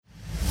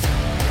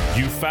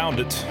You found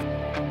it.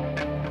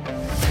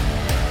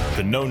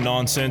 The no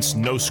nonsense,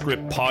 no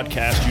script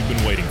podcast you've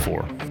been waiting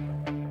for.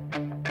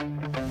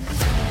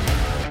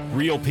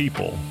 Real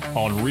people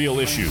on real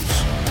issues.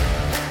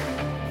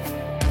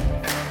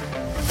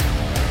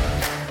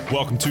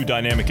 Welcome to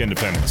Dynamic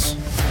Independence,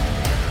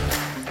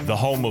 the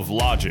home of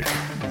logic,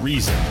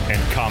 reason,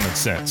 and common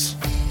sense.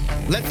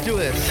 Let's do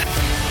this.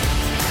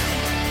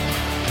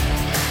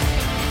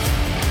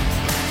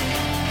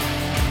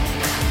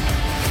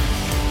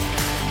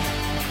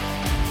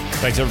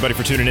 Thanks, everybody,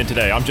 for tuning in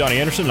today. I'm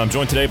Johnny Anderson, and I'm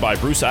joined today by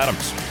Bruce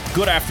Adams.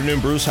 Good afternoon,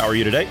 Bruce. How are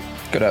you today?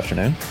 Good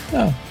afternoon.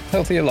 Oh,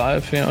 healthy,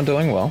 alive,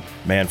 doing well.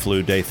 Man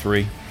flu, day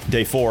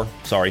four.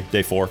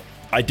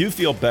 I do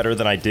feel better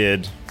than I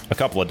did a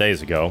couple of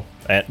days ago,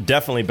 and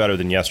definitely better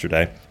than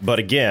yesterday. But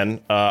again,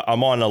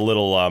 I'm on a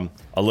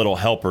little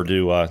helper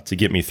to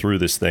get me through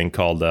this thing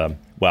called,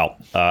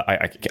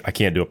 I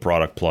can't do a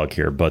product plug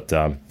here, but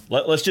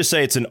let's just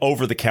say it's an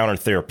over-the-counter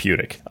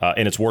therapeutic,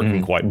 and it's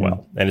working quite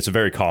well, and it's a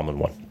very common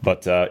one.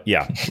 But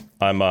yeah,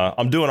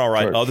 I'm doing all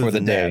right.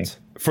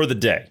 For the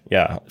day,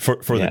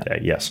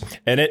 yes,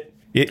 and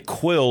it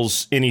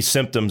quills any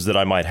symptoms that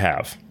I might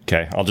have.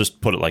 Okay, I'll just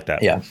put it like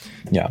that. Yeah.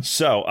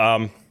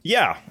 So,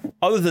 yeah.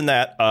 Other than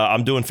that,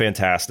 I'm doing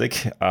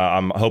fantastic.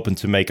 I'm hoping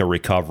to make a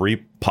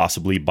recovery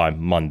possibly by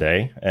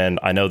Monday, and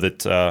I know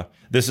that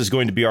this is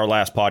going to be our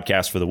last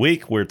podcast for the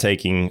week. We're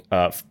taking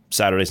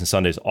Saturdays and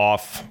Sundays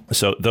off.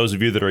 So those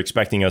of you that are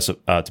expecting us to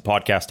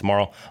podcast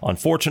tomorrow,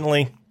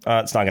 unfortunately,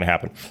 it's not going to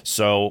happen.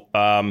 So,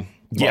 yeah.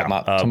 Well,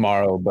 not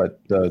tomorrow,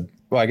 but,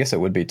 I guess it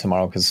would be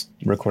tomorrow because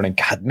recording.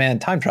 God, man,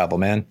 time travel,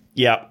 man.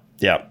 Yeah.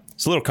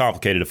 It's a little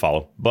complicated to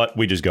follow, but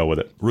we just go with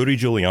it. Rudy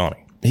Giuliani.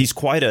 He's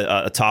quite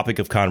a topic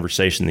of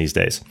conversation these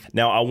days.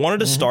 Now, I wanted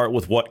to start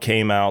with what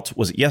came out.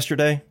 Was it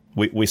yesterday?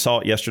 We saw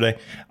it yesterday.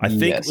 I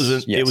think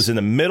it was in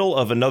the middle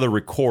of another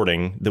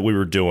recording that we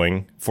were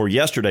doing for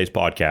yesterday's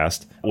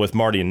podcast with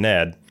Marty and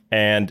Ned.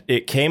 And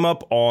it came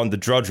up on the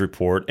Drudge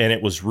Report, and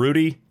it was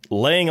Rudy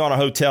laying on a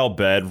hotel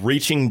bed,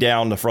 reaching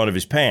down the front of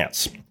his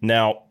pants.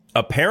 Now,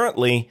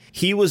 apparently,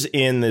 he was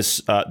in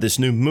this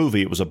new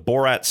movie. It was a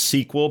Borat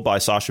sequel by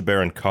Sacha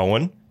Baron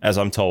Cohen, as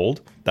I'm told.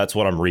 That's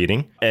what I'm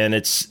reading. And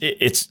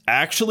it's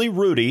actually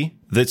Rudy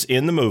that's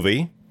in the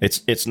movie.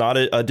 It's not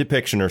a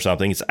depiction or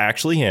something. It's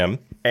actually him.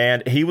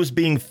 And he was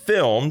being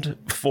filmed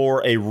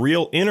for a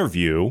real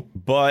interview,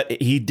 but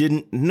he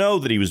didn't know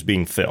that he was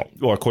being filmed.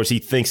 Well, of course, he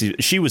thinks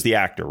she was the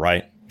actor,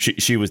 right?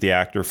 She was the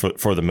actor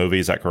for the movie.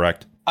 Is that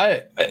correct?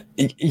 I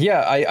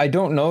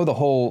don't know the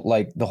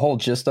whole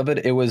gist of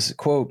it. It was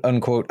quote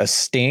unquote a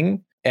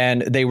sting,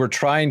 and they were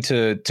trying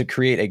to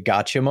create a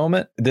gotcha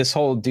moment. This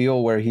whole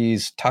deal where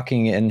he's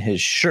tucking in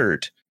his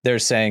shirt, they're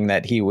saying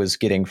that he was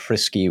getting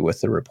frisky with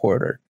the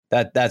reporter.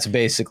 That's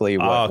basically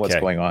what's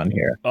going on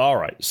here. All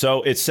right.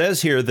 So it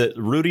says here that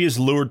Rudy is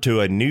lured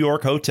to a New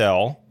York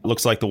hotel.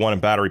 Looks like the one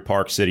in Battery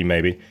Park City,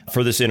 maybe,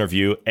 for this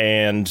interview.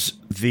 And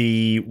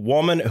the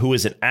woman who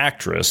is an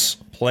actress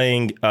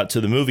playing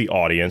to the movie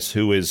audience,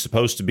 who is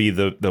supposed to be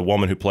the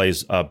woman who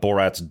plays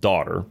Borat's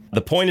daughter. The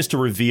point is to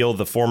reveal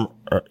the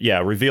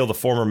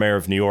former mayor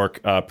of New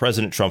York,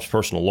 President Trump's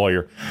personal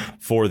lawyer,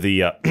 for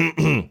the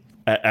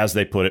as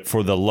they put it,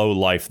 for the low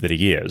life that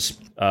he is.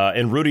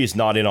 And Rudy is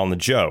not in on the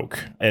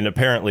joke. And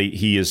apparently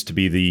he is to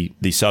be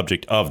the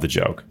subject of the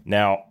joke.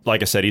 Now,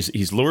 like I said,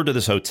 he's lured to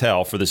this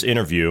hotel for this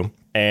interview.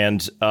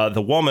 And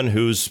the woman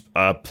who's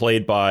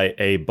played by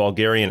a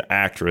Bulgarian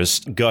actress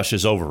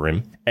gushes over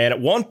him. And at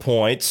one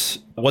point,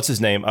 what's his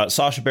name?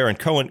 Sacha Baron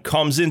Cohen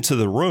comes into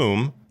the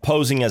room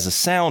posing as a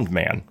sound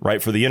man,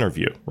 right, for the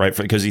interview, right,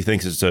 because he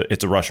thinks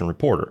it's a Russian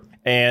reporter.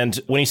 And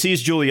when he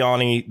sees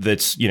Giuliani,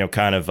 that's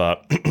kind of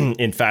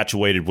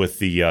infatuated with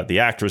the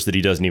actress that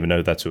he doesn't even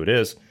know that's who it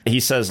is, he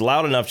says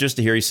loud enough just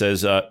to hear. He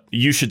says,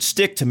 "You should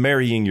stick to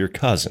marrying your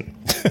cousin."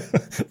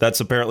 That's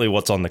apparently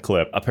what's on the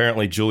clip.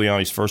 Apparently,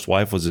 Giuliani's first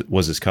wife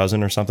was his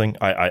cousin or something.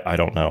 I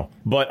don't know,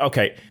 but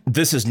okay,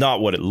 this is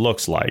not what it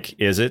looks like,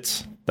 is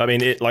it? I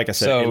mean, like I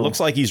said, it looks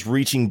like he's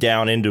reaching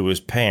down into his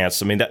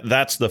pants. I mean,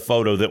 that's the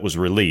photo that was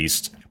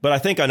released. But I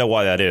think I know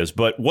why that is.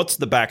 But what's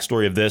the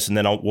backstory of this? And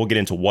then we'll get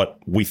into what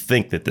we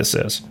think that this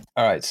is.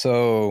 All right.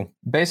 So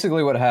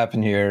basically what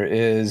happened here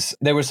is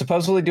they were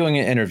supposedly doing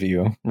an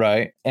interview,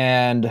 right?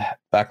 And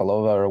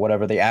Bakalova or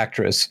whatever, the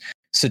actress,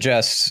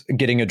 suggests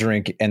getting a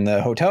drink in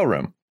the hotel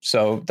room.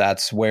 So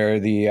that's where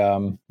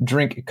the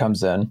drink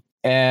comes in.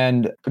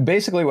 And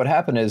basically what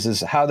happened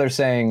is how they're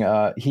saying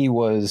he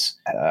was,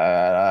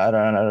 I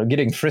don't know,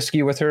 getting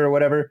frisky with her or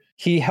whatever.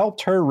 He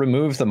helped her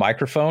remove the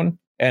microphone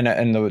and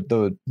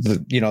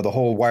the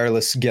whole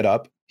wireless get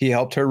up. He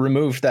helped her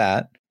remove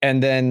that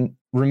and then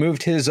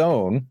removed his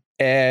own.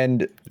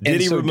 And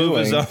did he remove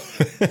his own?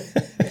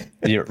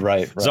 You're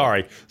right.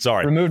 Sorry.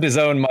 Removed his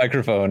own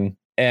microphone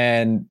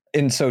and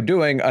in so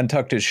doing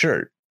untucked his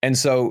shirt. And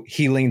so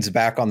he leans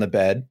back on the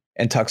bed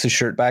and tucks his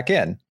shirt back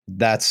in.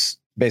 That's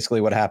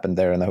basically what happened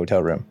there in the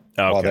hotel room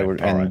while they were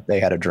they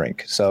had a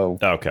drink. So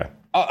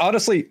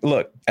honestly,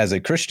 look, as a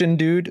Christian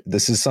dude,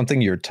 this is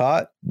something you're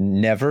taught.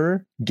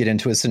 Never get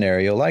into a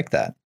scenario like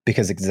that.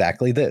 because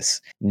exactly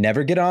this.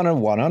 Never get on a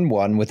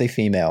one-on-one with a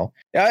female.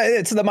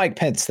 It's the Mike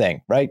Pence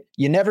thing, right?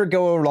 You never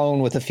go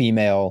alone with a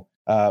female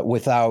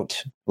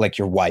without like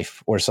your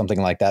wife or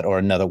something like that, or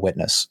another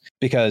witness,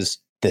 because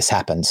this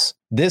happens.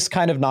 This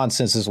kind of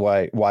nonsense is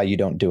why you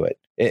don't do it.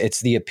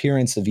 It's the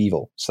appearance of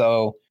evil.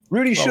 So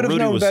Rudy should have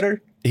known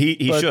better.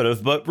 He should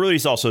have, but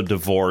Rudy's also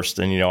divorced,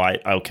 and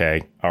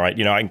okay, all right,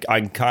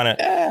 I kind of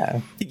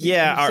all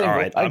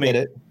right. I get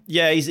it.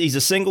 Yeah, he's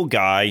a single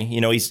guy.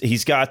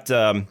 He's got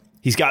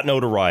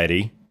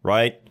notoriety,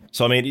 right?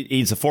 So I mean,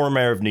 he's a former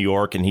mayor of New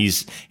York, and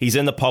he's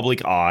in the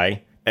public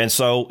eye. And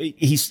so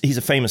he's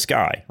a famous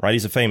guy, right?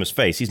 He's a famous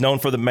face. He's known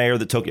for the mayor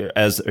that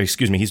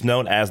he's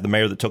known as the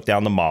mayor that took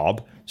down the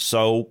mob.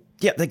 So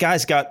yeah, the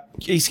guy's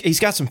he's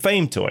got some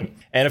fame to him.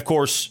 And of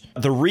course,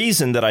 the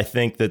reason that I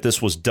think that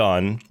this was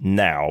done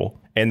now,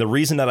 and the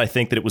reason that I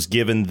think that it was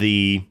given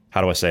the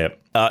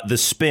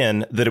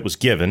spin that it was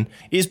given,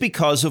 is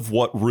because of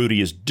what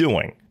Rudy is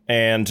doing.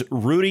 And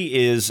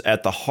Rudy is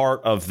at the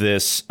heart of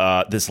this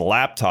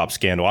laptop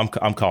scandal.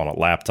 I'm calling it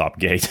Laptop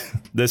Gate.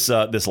 this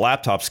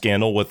laptop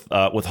scandal with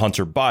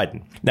Hunter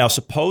Biden. Now,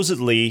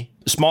 supposedly,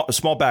 small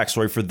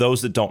backstory for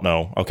those that don't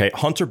know. Okay,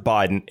 Hunter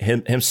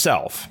Biden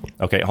himself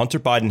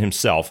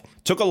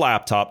took a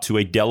laptop to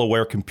a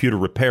Delaware computer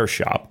repair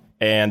shop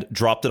and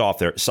dropped it off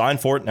there,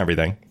 signed for it and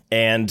everything.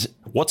 And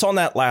what's on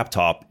that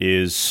laptop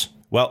is,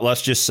 well,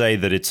 let's just say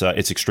that it's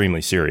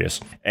extremely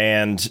serious.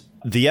 And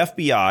the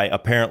FBI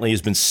apparently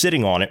has been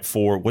sitting on it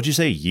for, what'd you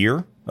say, a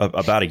year?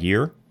 About a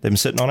year? They've been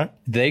sitting on it?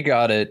 They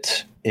got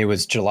it. It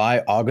was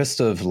July, August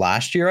of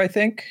last year, I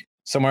think.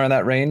 Somewhere in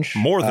that range.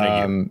 More than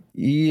a year.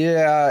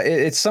 Yeah,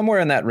 it's somewhere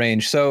in that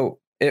range. So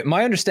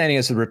my understanding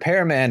is the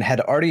repairman had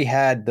already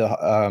had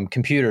the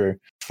computer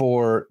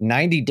for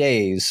 90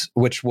 days,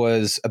 which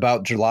was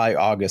about July,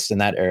 August in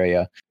that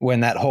area,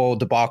 when that whole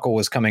debacle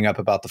was coming up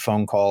about the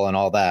phone call and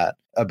all that.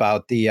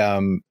 About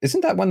the,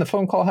 isn't that when the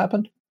phone call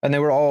happened? And they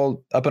were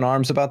all up in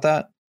arms about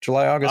that?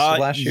 July, August of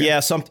last year? Yeah,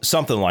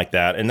 something like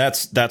that. And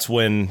that's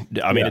when,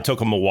 it took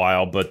him a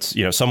while, but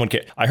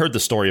I heard the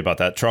story about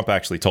that. Trump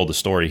actually told the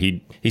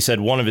story. He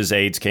said one of his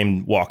aides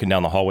came walking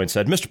down the hallway and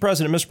said, Mr.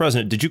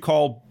 President, did you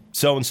call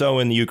so-and-so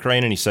in the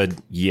Ukraine? And he said,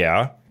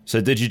 yeah.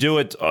 Said, did you do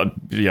it,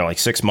 like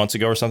 6 months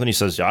ago or something? He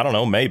says, I don't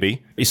know,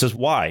 maybe. He says,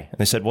 why? And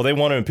they said, well, they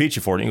want to impeach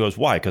you for it. And he goes,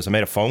 why? Because I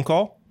made a phone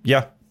call?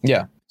 Yeah.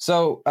 Yeah.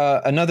 So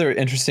another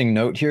interesting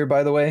note here,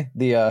 by the way,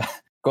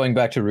 going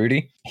back to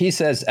Rudy, he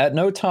says, at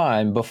no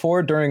time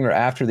before, during, or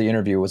after the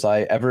interview was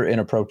I ever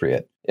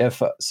inappropriate.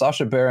 If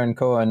Sacha Baron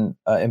Cohen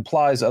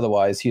implies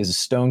otherwise, he is a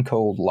stone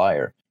cold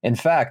liar. In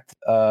fact,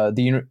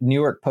 the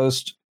New York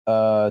Post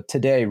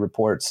today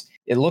reports,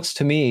 it looks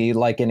to me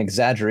like an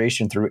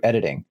exaggeration through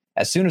editing.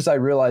 As soon as I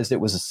realized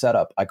it was a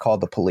setup, I called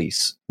the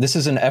police. This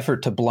is an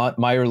effort to blunt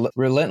my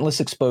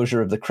relentless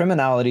exposure of the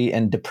criminality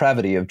and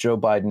depravity of Joe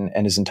Biden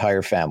and his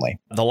entire family.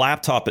 The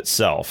laptop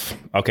itself.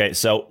 Okay,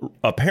 so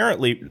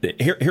apparently,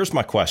 here's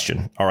my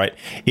question. All right.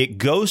 It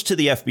goes to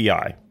the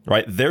FBI,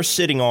 right? They're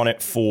sitting on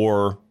it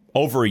for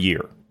over a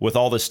year with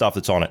all this stuff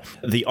that's on it.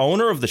 The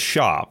owner of the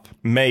shop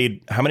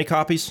made how many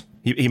copies?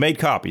 He made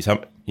copies.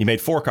 He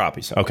made 4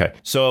 copies. Okay.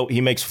 So he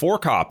makes 4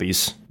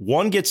 copies.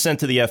 One gets sent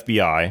to the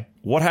FBI.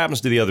 What happens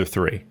to the other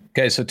 3?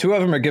 Okay. So 2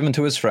 of them are given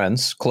to his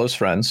friends, close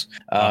friends,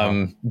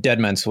 dead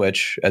men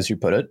switch, as you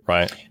put it.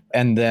 Right.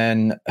 And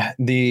then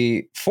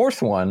the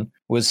 4th one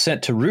was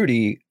sent to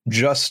Rudy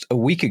just a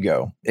week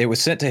ago. It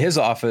was sent to his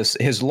office.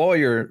 His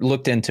lawyer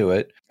looked into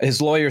it.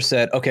 His lawyer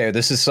said, okay,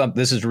 this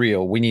is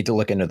real. We need to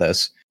look into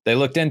this. They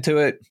looked into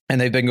it,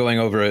 and they've been going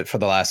over it for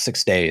the last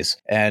 6 days.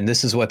 And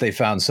this is what they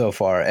found so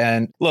far.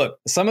 And look,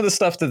 some of the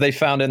stuff that they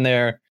found in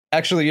there,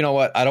 actually, you know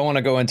what? I don't want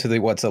to go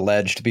into what's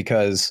alleged,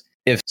 because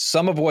if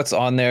some of what's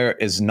on there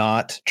is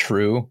not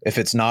true, if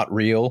it's not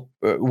real,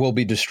 we'll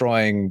be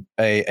destroying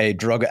a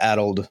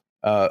drug-addled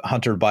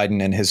Hunter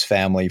Biden and his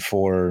family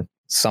for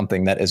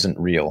something that isn't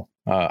real.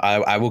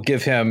 I will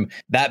give him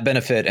that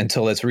benefit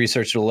until it's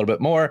researched a little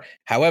bit more.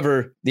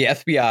 However, the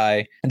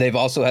FBI, they've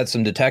also had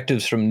some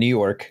detectives from New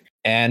York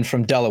and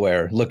from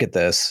Delaware look at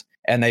this,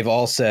 and they've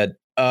all said,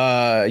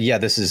 yeah,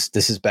 this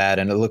is bad,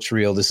 and it looks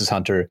real. This is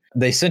Hunter.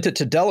 They sent it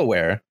to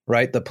Delaware,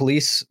 right? The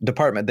police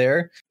department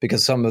there,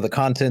 because some of the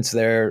contents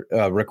there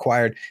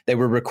they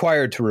were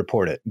required to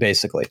report it,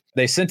 basically.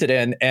 They sent it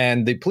in,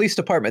 and the police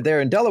department there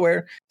in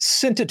Delaware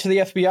sent it to the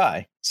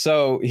FBI.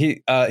 So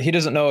he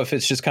doesn't know if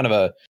it's just kind of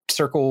a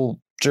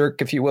circle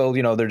jerk, if you will.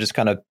 They're just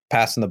kind of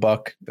passing the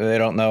buck. They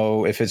don't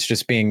know if it's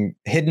just being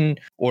hidden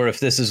or if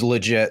this is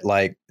legit,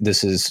 like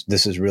this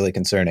is really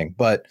concerning.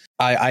 But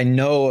I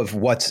know of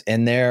what's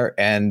in there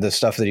and the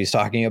stuff that he's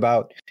talking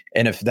about.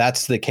 And if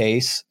that's the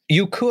case,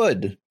 you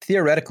could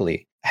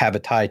theoretically have a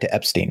tie to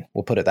Epstein.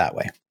 We'll put it that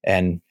way.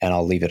 And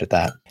I'll leave it at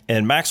that.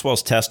 And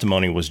Maxwell's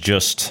testimony was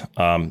just,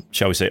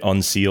 shall we say,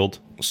 unsealed.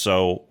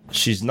 So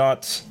she's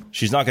not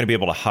going to be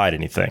able to hide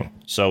anything.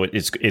 So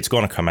it's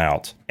going to come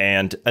out.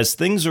 And as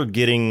things are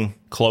getting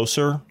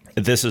closer,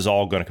 this is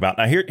all going to come out.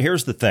 Now,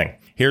 here's the thing.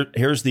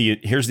 Here's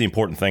the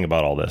important thing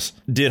about all this.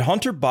 Did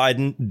Hunter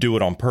Biden do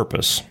it on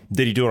purpose?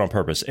 Did he do it on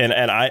purpose? And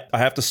I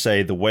have to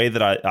say, the way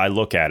that I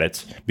look at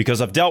it,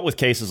 because I've dealt with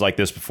cases like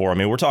this before. I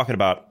mean, we're talking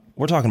about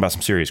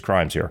some serious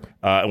crimes here,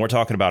 and we're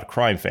talking about a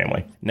crime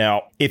family.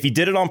 Now, if he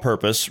did it on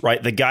purpose,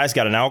 right, the guy's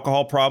got an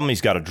alcohol problem.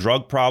 He's got a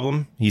drug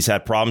problem. He's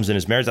had problems in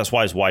his marriage. That's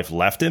why his wife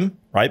left him,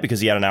 right, because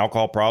he had an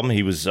alcohol problem.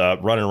 He was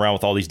running around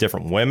with all these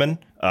different women.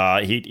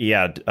 He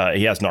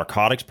has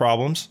narcotics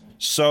problems.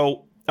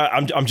 So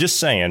I'm just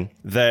saying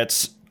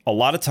that a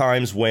lot of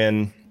times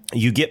when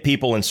you get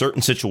people in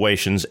certain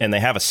situations and they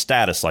have a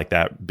status like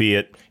that, be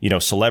it,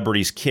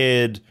 celebrity's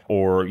kid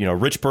or,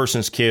 rich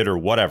person's kid or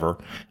whatever.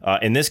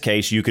 In this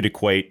case, you could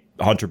equate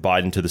Hunter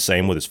Biden to the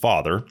same with his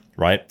father,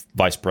 right?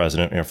 Vice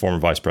president, former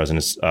vice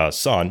president's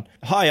son,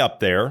 high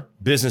up there,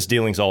 business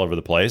dealings all over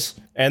the place.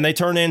 And they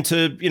turn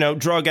into,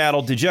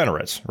 drug-addled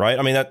degenerates, right?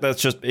 I mean, that's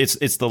just,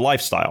 it's the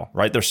lifestyle,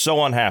 right? They're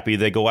so unhappy.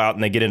 They go out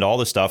and they get into all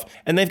this stuff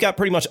and they've got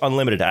pretty much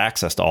unlimited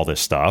access to all this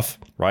stuff,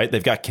 right?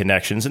 They've got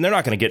connections and they're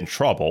not going to get in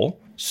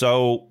trouble.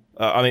 So,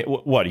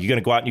 what? Are you going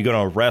to go out and you're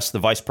going to arrest the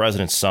vice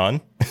president's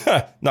son?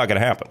 Not going to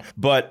happen.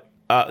 But,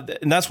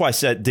 and that's why I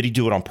said, did he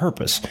do it on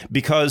purpose?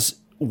 Because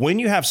when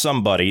you have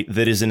somebody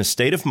that is in a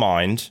state of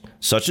mind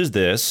such as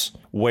this,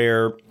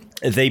 where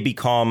they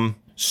become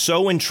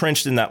so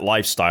entrenched in that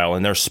lifestyle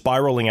and they're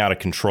spiraling out of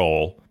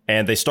control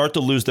and they start to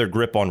lose their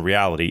grip on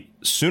reality,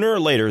 sooner or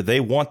later, they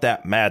want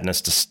that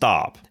madness to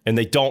stop and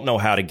they don't know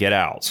how to get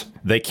out.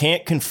 They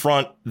can't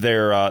confront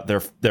their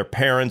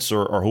parents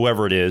or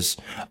whoever it is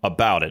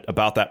about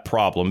that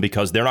problem,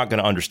 because they're not going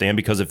to understand,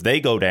 because if they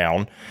go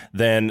down,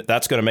 then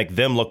that's going to make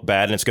them look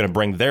bad and it's going to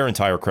bring their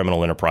entire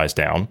criminal enterprise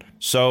down.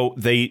 So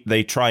they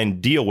try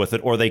and deal with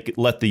it, or they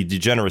let the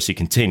degeneracy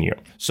continue.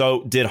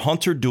 So did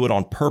Hunter do it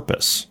on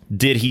purpose?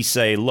 Did he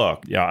say,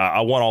 look,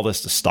 I want all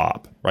this to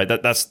stop? Right.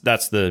 That's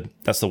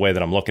the way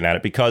that I'm looking at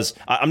it, because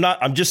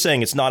I'm just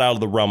saying it's not out of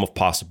the realm of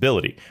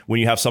possibility when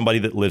you have somebody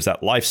that lives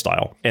that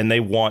lifestyle and they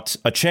want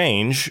a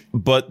change.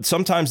 But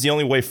sometimes the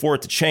only way for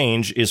it to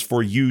change is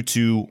for you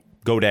to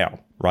go down.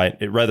 Right.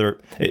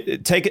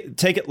 Take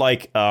it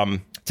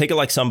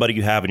like somebody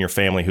you have in your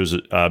family who's,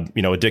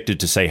 addicted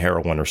to, say,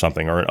 heroin or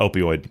something, or an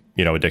opioid,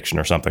 addiction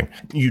or something.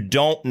 You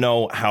don't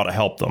know how to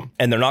help them,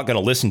 and they're not going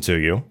to listen to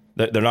you.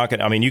 They're not going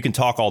to, you can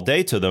talk all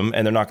day to them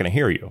and they're not going to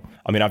hear you.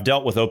 I've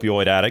dealt with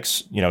opioid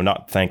addicts,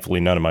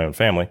 thankfully none in my own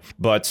family,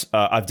 but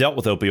I've dealt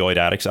with opioid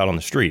addicts out on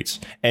the streets.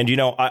 And,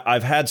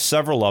 I've had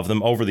several of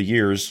them over the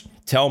years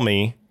tell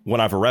me when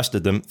I've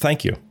arrested them,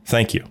 thank you.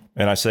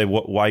 And I say,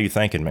 why are you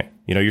thanking me?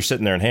 You're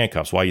sitting there in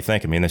handcuffs. Why are you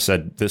thanking me? And they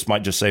said, this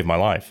might just save my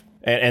life.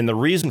 And the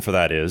reason for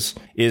that is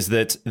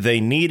that they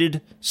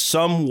needed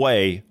some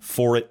way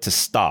for it to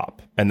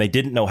stop, and they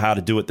didn't know how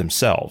to do it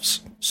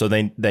themselves. So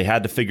they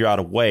had to figure out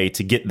a way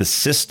to get the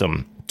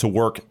system to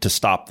work to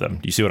stop them.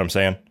 Do you see what I'm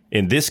saying?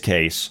 In this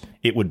case,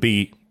 it would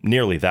be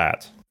nearly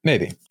that.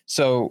 Maybe.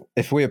 So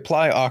if we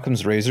apply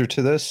Occam's razor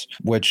to this,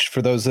 which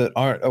for those that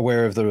aren't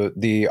aware of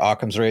the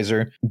Occam's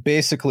razor,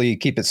 basically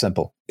keep it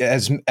simple.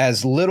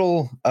 As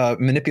little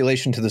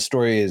manipulation to the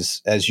story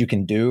as you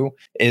can do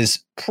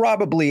is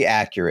probably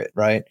accurate,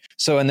 right?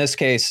 So in this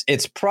case,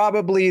 it's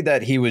probably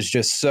that he was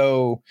just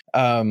so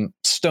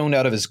stoned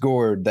out of his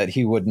gourd that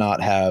he would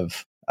not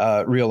have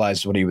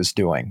realized what he was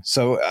doing.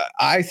 So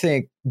I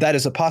think that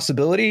is a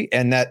possibility,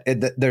 and that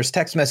there's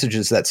text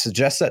messages that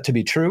suggest that to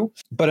be true.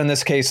 But in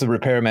this case, the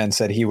repairman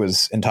said he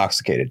was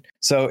intoxicated.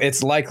 So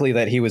it's likely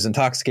that he was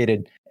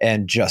intoxicated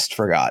and just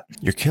forgot.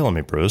 You're killing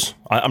me, Bruce.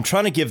 I'm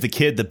trying to give the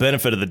kid the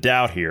benefit of the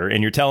doubt here,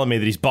 and you're telling me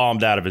that he's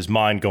bombed out of his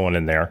mind going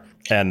in there.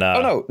 And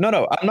No.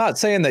 I'm not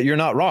saying that you're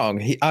not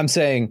wrong. I'm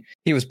saying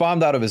he was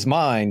bombed out of his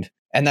mind,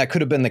 and that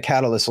could have been the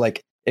catalyst.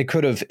 Like, it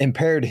could have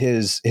impaired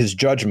his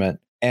judgment,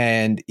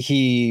 and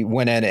he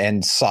went in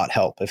and sought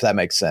help, if that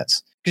makes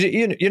sense. Because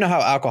you know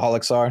how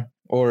alcoholics are,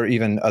 or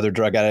even other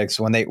drug addicts,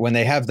 when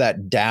they have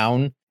that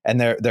down and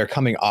they're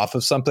coming off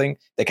of something,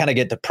 they kind of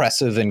get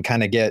depressive and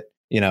kind of get,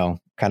 you know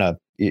how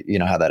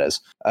that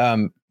is.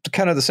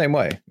 Kind of the same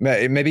way.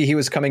 Maybe he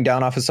was coming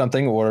down off of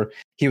something, or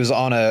he was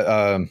on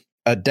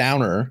a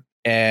downer,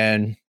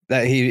 and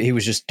that he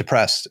was just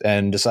depressed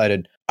and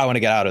decided, I want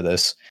to get out of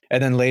this.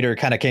 And then later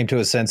kind of came to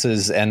his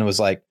senses and was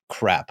like,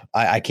 crap,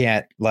 I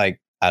can't, like,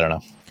 I don't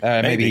know.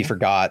 Maybe he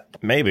forgot.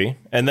 Maybe.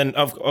 And then,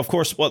 of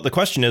course, what the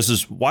question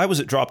is why was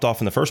it dropped off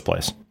in the first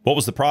place? What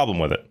was the problem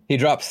with it? He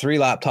dropped 3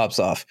 laptops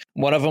off.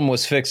 One of them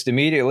was fixed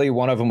immediately.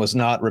 One of them was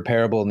not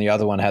repairable. And the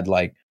other one had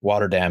like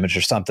water damage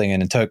or something.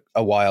 And it took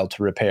a while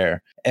to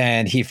repair.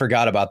 And he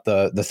forgot about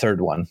the third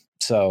one.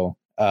 So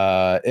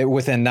it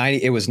was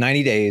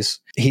 90 days.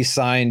 He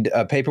signed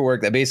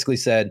paperwork that basically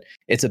said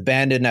it's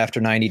abandoned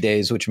after 90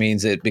 days, which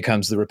means it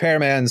becomes the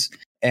repairman's.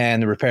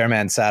 And the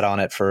repairman sat on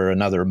it for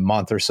another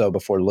month or so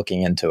before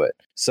looking into it.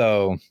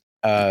 So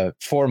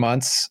 4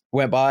 months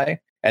went by,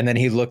 and then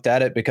he looked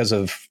at it because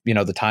of,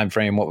 the time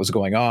frame, what was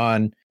going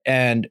on.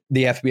 And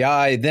the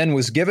FBI then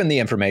was given the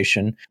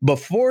information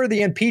before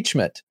the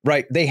impeachment,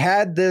 right? They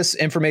had this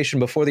information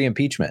before the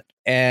impeachment.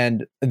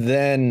 And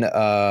then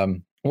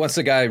once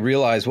the guy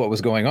realized what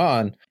was going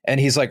on, and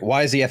he's like,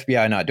 why is the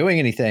FBI not doing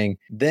anything?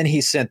 Then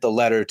he sent the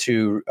letter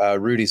to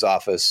Rudy's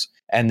office,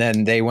 and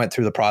then they went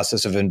through the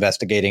process of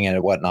investigating it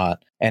and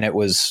whatnot. And it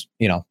was,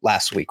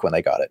 last week when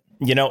they got it.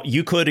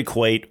 You could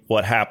equate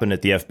what happened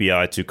at the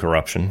FBI to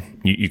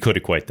corruption. You could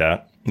equate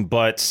that.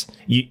 But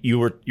you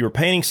were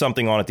painting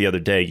something on it the other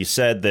day. You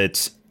said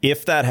that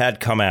if that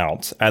had come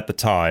out at the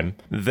time,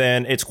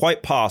 then it's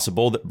quite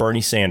possible that Bernie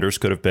Sanders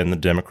could have been the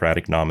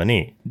Democratic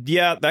nominee.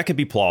 Yeah, that could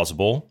be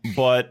plausible,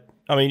 but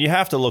I mean, you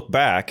have to look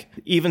back,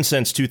 even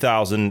since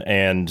 2000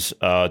 and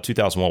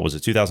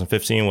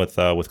 2015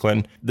 with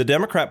Clinton, the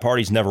Democrat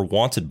Party's never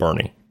wanted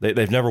Bernie.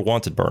 They've never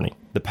wanted Bernie.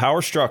 The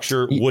power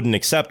structure wouldn't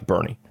accept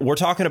Bernie. We're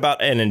talking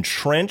about an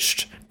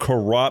entrenched,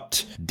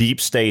 corrupt deep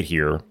state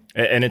here,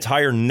 an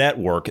entire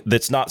network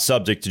that's not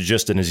subject to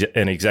just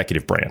an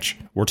executive branch.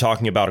 We're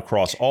talking about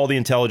across all the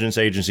intelligence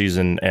agencies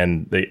and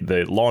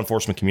the law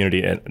enforcement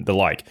community and the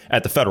like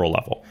at the federal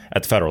level.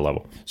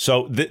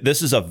 So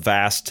this is a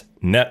vast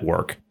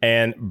network,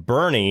 and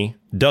Bernie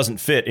doesn't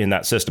fit in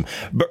that system.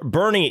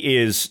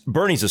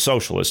 Bernie's a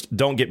socialist.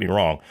 Don't get me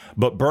wrong,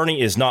 but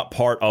Bernie is not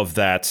part of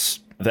that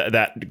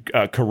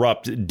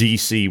corrupt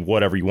DC,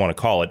 whatever you want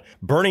to call it.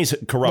 Bernie's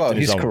corrupt in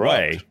his own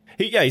way.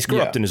 He's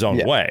corrupt in his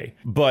own way,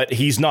 but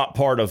he's not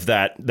part of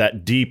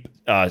that deep,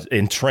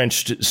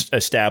 entrenched,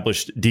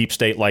 established deep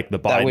state like the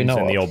Bidens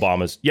and the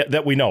Obamas. Yeah,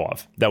 that we know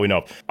of.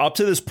 Up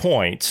to this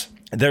point,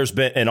 there's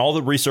been, in all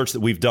the research that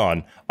we've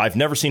done, I've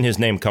never seen his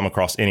name come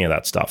across any of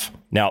that stuff.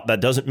 Now, that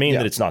doesn't mean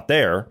that it's not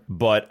there,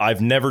 but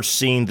I've never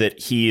seen that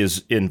he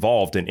is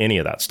involved in any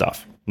of that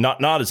stuff.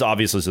 Not as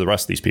obvious as the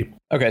rest of these people.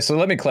 Okay, so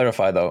let me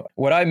clarify, though.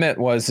 What I meant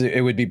was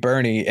it would be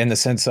Bernie in the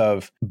sense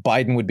of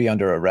Biden would be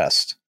under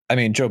arrest. I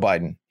mean, Joe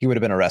Biden, he would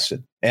have been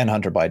arrested, and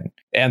Hunter Biden,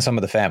 and some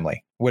of the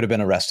family would have been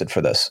arrested for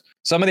this.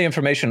 Some of the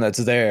information that's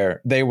there,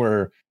 they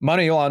were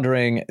money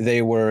laundering.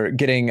 They were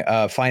getting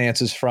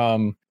finances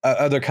from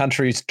other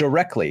countries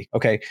directly.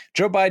 Okay,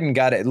 Joe Biden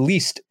got at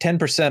least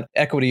 10%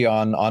 equity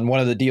on one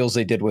of the deals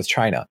they did with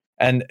China.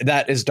 And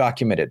that is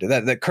documented.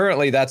 That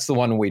currently that's the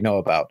one we know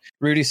about.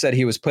 Rudy said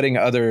he was putting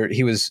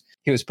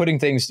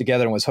things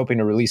together and was hoping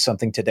to release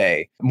something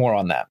today. More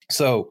on that.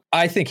 So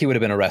I think he would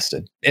have been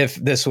arrested if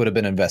this would have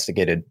been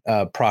investigated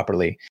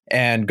properly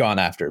and gone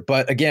after.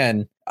 But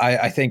again,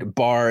 I think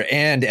Barr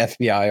and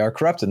FBI are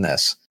corrupt in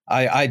this.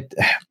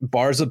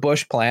 Barr's a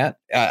Bush plant.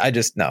 I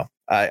just know.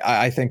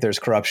 I think there's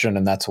corruption,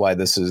 and that's why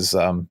this is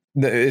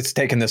it's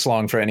taken this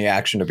long for any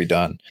action to be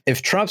done.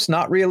 If Trump's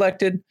not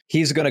reelected,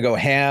 he's going to go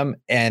ham,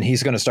 and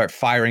he's going to start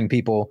firing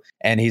people,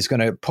 and he's going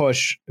to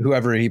push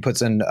whoever he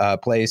puts in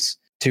place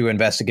to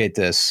investigate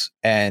this,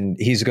 and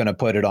he's going to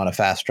put it on a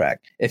fast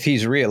track. If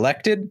he's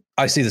reelected,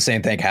 I see the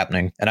same thing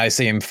happening, and I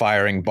see him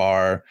firing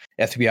Barr,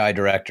 FBI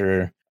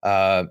director,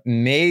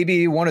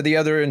 maybe one of the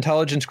other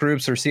intelligence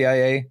groups or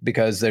CIA,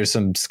 because there's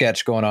some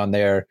sketch going on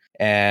there.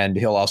 And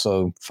he'll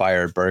also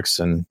fire Birx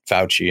and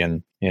Fauci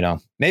and,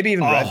 maybe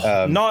even not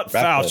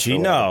Fauci.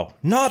 No,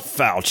 not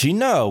Fauci.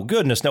 No,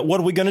 goodness. Now, what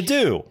are we going to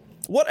do?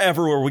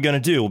 Whatever are we going to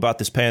do about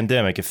this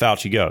pandemic if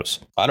Fauci goes?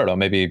 I don't know.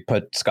 Maybe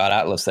put Scott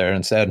Atlas there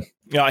instead.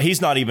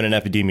 He's not even an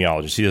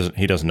epidemiologist.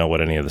 He doesn't know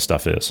what any of the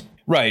stuff is.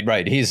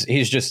 Right.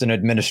 He's just an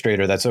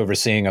administrator that's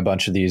overseeing a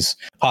bunch of these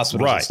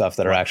hospitals and stuff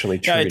that are actually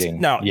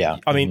treating.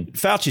 I mean,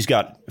 Fauci's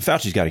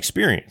got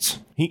experience.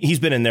 He's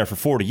been in there for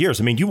 40 years.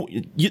 I mean,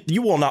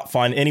 you will not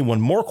find anyone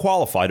more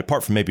qualified,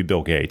 apart from maybe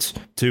Bill Gates,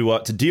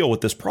 to deal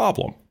with this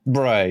problem.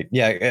 Right.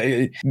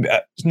 Yeah.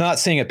 Not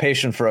seeing a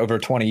patient for over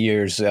 20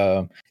 years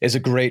is a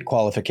great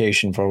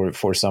qualification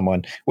for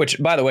someone,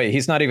 which, by the way,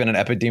 he's not even an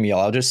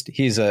epidemiologist.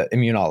 He's an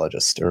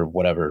immunologist or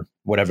whatever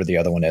the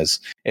other one is.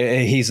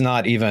 He's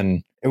not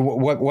even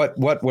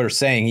what we're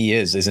saying he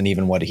isn't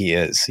even what he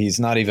is. He's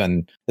not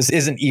even, this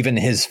isn't even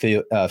his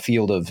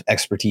field of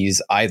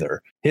expertise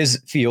either.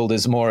 His field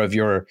is more of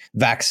your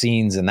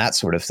vaccines and that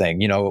sort of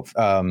thing,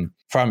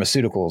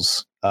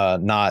 pharmaceuticals,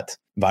 not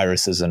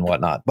viruses and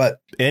whatnot.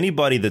 But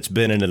anybody that's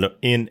been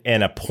in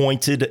an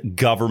appointed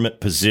government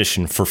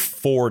position for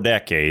 4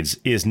 decades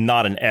is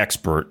not an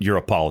expert. You're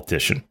a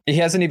politician.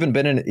 He's not even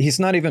been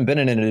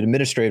in an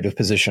administrative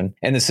position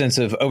in the sense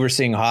of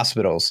overseeing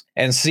hospitals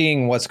and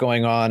seeing what's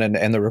going on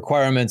and the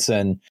requirements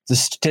and the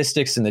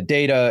statistics and the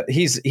data.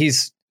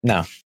 He's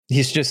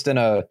just in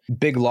a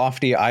big,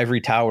 lofty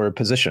ivory tower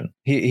position.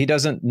 He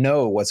doesn't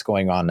know what's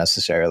going on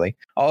necessarily.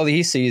 All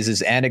he sees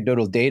is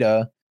anecdotal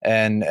data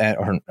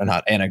or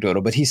not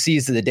anecdotal, but he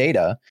sees the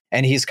data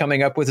and he's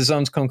coming up with his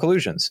own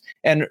conclusions.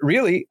 And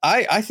really,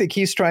 I think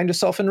he's trying to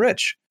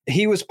self-enrich.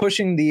 He was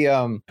pushing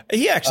the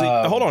he actually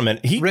hold on a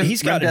minute.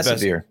 He's got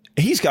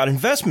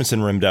investments in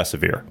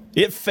Remdesivir.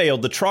 It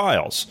failed the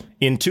trials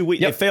in 2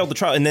 weeks. It failed the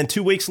trial, and then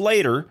 2 weeks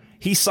later,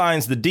 he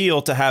signs the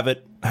deal to have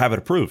it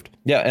approved.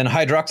 Yeah, and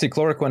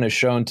hydroxychloroquine is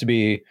shown to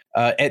be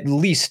at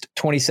least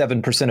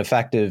 27%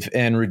 effective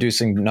in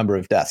reducing the number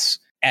of deaths.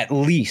 At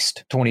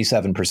least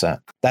 27%.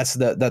 That's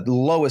the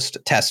lowest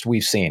test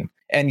we've seen.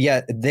 And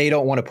yet they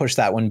don't want to push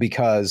that one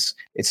because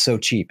it's so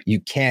cheap. You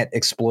can't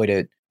exploit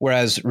it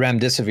whereas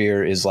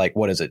remdesivir is like,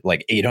 what is it,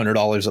 like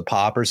 $800 a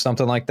pop or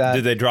something like that?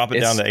 Did they drop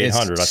it down to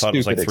 800? I thought it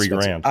was like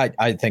 $3,000.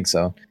 I think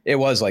so. It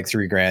was like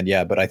 $3,000,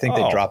 yeah, but I think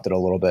they dropped it a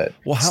little bit.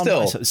 Well, how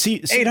still nice. See,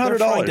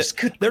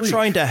 $800. They're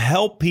trying to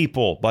help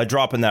people by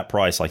dropping that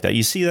price like that.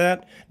 You see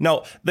that?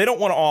 No, they don't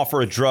want to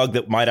offer a drug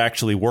that might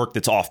actually work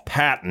that's off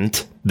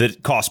patent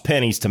that costs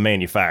pennies to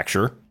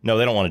manufacture. No,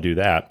 they don't want to do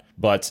that.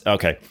 But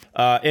okay.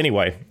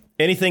 Anyway.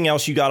 Anything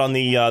else you got on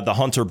the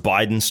Hunter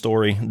Biden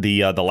story,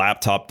 the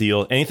laptop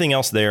deal? Anything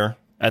else there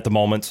at the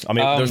moment? I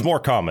mean, there's more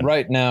coming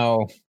right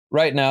now.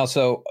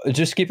 So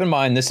just keep in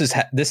mind, this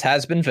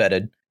has been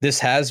vetted.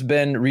 This has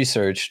been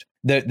researched.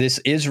 That this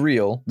is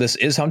real. This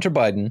is Hunter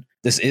Biden.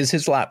 This is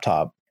his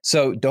laptop.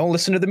 So don't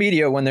listen to the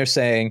media when they're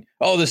saying,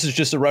 "Oh, this is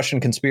just a Russian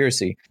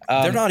conspiracy."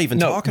 They're not even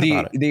talking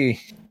about it.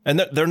 And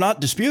they're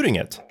not disputing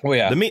it. Well,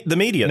 yeah. The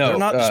media, they're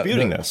not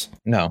disputing this.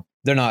 No,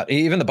 they're not.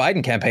 Even the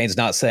Biden campaign's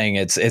not saying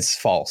it's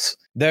false.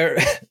 They're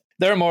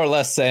more or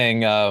less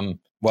saying,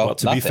 well,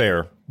 to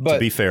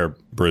be fair,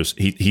 Bruce,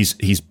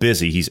 he's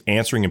busy. He's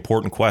answering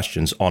important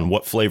questions on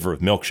what flavor of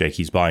milkshake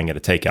he's buying at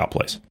a takeout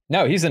place.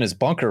 No, he's in his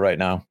bunker right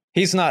now.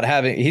 He's not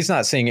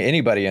seeing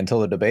anybody until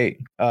the debate.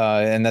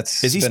 And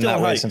that's been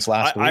that way since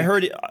last week.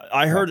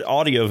 I heard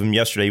audio of him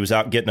yesterday. He was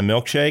out getting a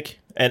milkshake.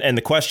 And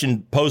the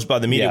question posed by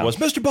the media was,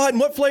 Mr. Biden,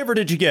 what flavor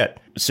did you get?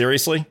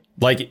 Seriously?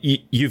 Like,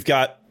 you've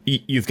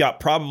got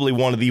probably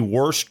one of the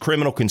worst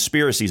criminal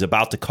conspiracies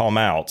about to come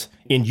out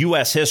in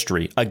U.S.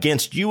 history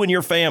against you and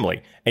your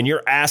family. And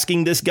you're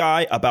asking this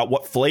guy about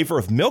what flavor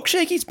of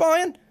milkshake he's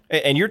buying?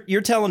 And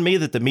you're telling me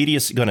that the media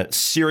is going to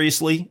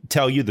seriously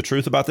tell you the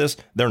truth about this?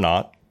 They're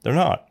not.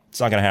 It's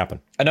not going to happen.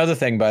 Another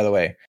thing, by the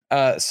way,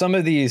 some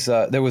of these,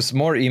 there was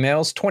more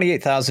emails,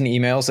 28,000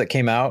 emails that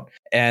came out.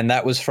 And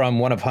that was from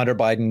one of Hunter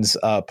Biden's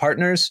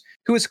partners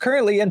who is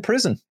currently in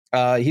prison.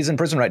 He's in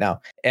prison right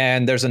now.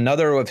 And there's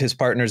another of his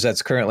partners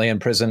that's currently in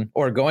prison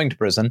or going to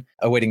prison,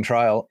 awaiting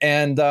trial.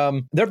 And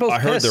they're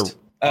both pissed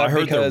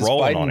because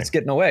Biden's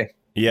getting away.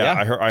 Yeah,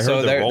 I heard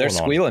so they're On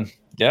squealing. it.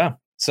 Yeah.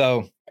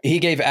 So he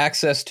gave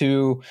access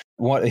to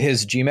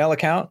his Gmail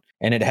account,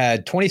 and it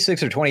had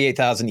 26 or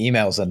 28,000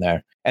 emails in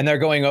there. And they're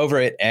going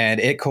over it, and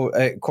it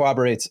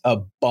corroborates a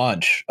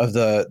bunch of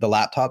the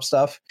laptop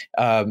stuff,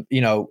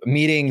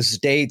 meetings,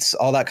 dates,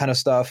 all that kind of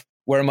stuff,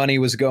 where money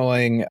was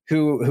going,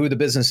 who the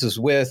business is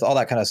with, all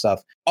that kind of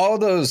stuff. All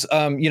those,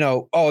 and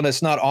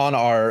it's not on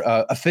our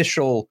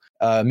official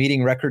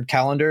meeting record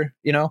calendar,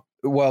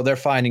 Well, they're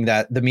finding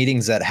that the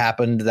meetings that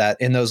happened, that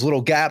in those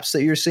little gaps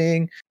that you're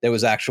seeing, there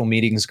was actual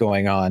meetings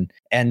going on,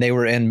 and they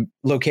were in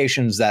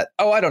locations that,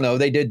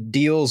 they did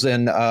deals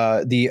in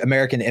the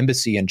American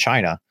embassy in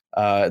China.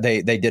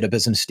 They did a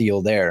business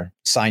deal there,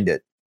 signed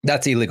it.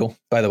 That's illegal,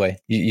 by the way.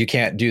 You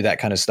can't do that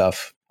kind of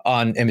stuff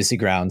on embassy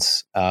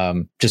grounds.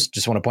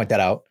 Just want to point that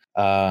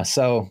out.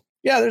 So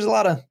yeah, there's a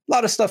lot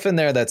of stuff in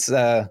there that's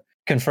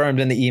confirmed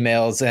in the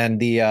emails, and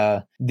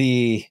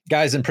the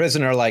guys in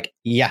prison are like,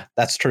 yeah,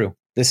 that's true.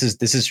 This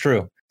is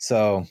true.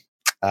 So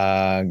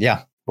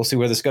we'll see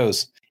where this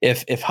goes.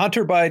 If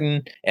Hunter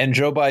Biden and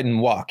Joe Biden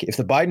walk, if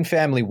the Biden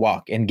family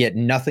walk and get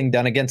nothing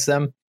done against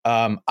them,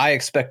 I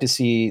expect to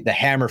see the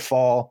hammer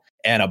fall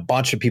and a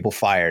bunch of people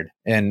fired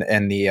and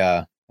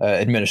the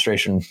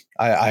administration.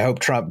 I hope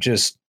Trump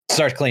just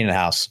starts cleaning the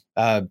house.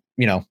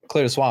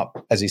 Clear the swamp,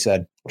 as he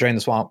said, drain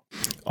the swamp.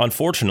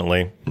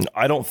 Unfortunately,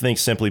 I don't think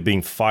simply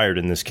being fired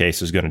in this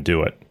case is going to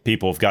do it.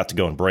 People have got to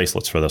go in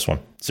bracelets for this one.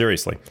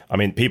 Seriously. I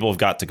mean, people have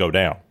got to go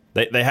down.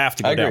 They have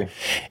to go down.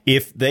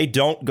 If they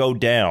don't go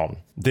down,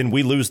 then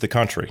we lose the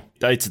country.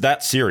 It's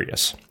that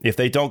serious. If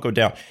they don't go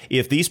down,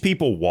 if these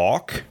people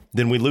walk,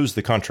 then we lose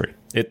the country.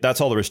 That's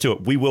all there is to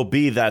it. We will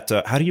be that,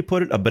 how do you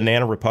put it? A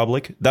banana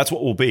republic? That's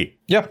what we'll be.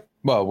 Yeah.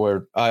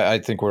 Well, I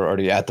think we're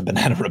already at the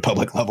banana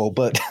republic level,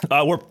 but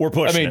we're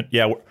pushing it.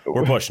 Yeah,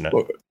 we're pushing it.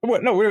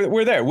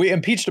 We're there. We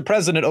impeached a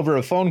president over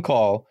a phone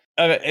call.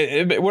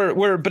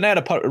 We're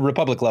banana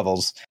republic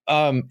levels.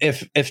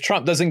 If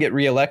Trump doesn't get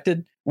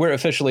reelected, we're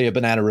officially a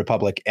banana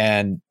republic,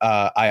 and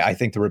I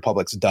think the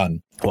republic's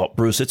done. Well,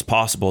 Bruce, it's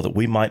possible that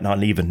we might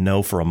not even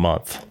know for a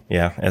month.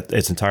 Yeah,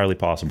 it's entirely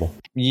possible.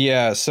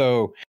 Yeah.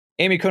 So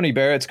Amy Coney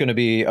Barrett's going to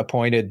be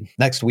appointed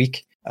next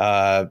week,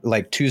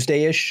 like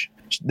Tuesday-ish.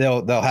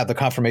 They'll have the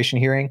confirmation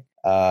hearing,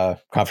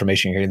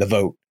 the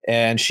vote,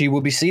 and she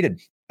will be seated.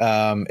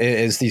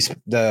 Is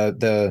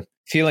the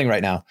feeling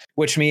right now,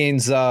 which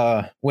means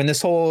when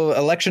this whole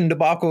election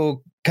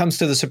debacle comes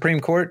to the Supreme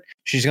Court,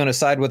 she's going to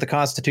side with the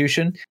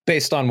Constitution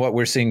based on what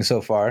we're seeing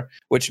so far,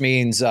 which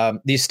means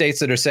these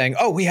states that are saying,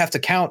 oh, we have to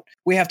count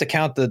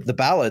the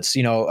ballots,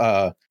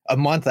 a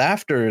month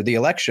after the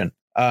election.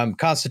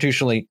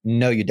 Constitutionally,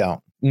 no, you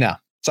don't. No,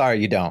 sorry,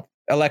 you don't.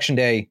 Election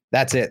day,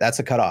 that's it. That's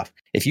a cutoff.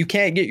 If you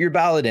can't get your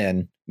ballot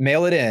in,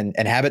 mail it in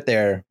and have it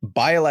there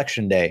by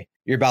election day,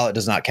 your ballot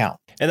does not count.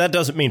 And that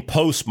doesn't mean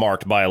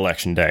postmarked by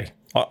election day.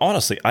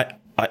 Honestly,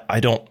 I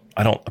don't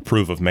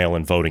approve of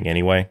mail-in voting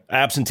anyway.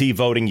 Absentee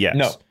voting, yes.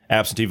 No.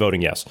 Absentee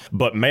voting, yes.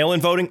 But mail-in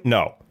voting,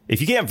 no. If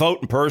you can't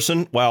vote in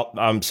person, well,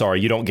 I'm sorry,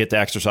 you don't get to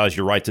exercise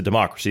your right to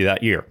democracy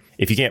that year.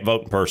 If you can't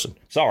vote in person,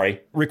 sorry,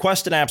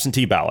 request an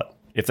absentee ballot.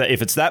 If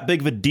it's that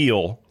big of a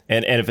deal,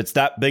 and if it's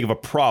that big of a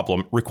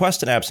problem,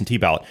 request an absentee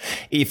ballot.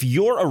 If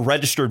you're a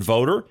registered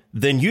voter,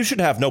 then you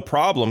should have no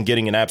problem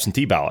getting an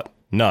absentee ballot.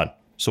 None.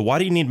 So why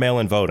do you need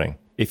mail-in voting?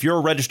 If you're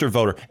a registered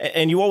voter,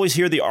 and you always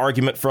hear the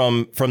argument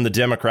from the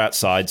Democrat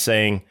side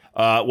saying,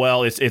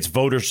 well, it's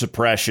voter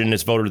suppression,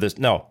 it's voter this.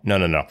 No.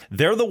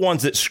 They're the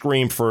ones that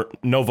scream for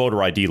no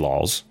voter ID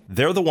laws.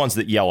 They're the ones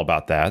that yell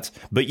about that.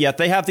 But yet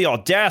they have the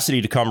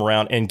audacity to come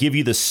around and give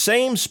you the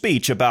same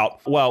speech about,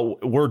 well,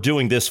 we're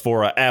doing this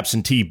for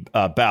absentee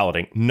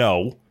balloting.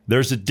 No.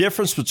 There's a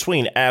difference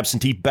between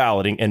absentee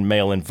balloting and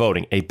mail-in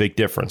voting, a big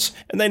difference.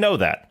 And they know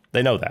that.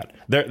 They know that.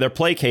 They're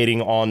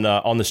placating on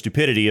the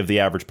stupidity of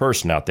the average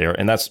person out there,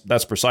 and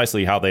that's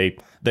precisely how they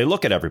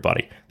look at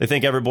everybody. They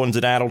think everyone's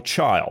an adult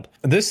child.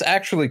 This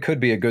actually could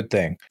be a good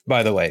thing,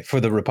 by the way,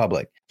 for the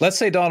Republic. Let's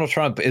say Donald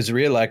Trump is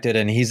reelected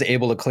and he's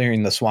able to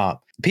clearing the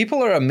swamp.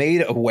 People are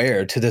made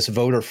aware to this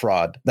voter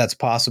fraud that's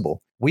possible.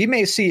 We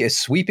may see a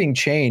sweeping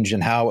change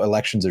in how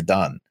elections are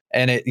done.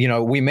 And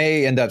we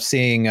may end up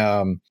seeing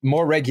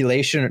more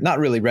regulation, not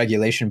really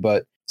regulation,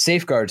 but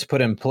safeguards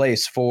put in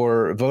place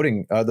for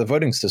voting, the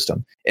voting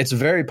system. It's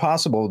very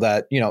possible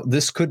that,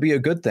 this could be a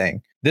good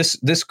thing.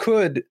 This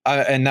could,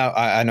 and now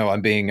I know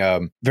I'm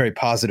being very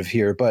positive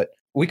here, but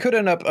we could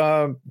end up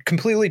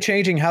completely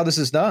changing how this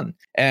is done.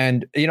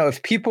 And,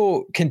 if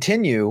people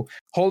continue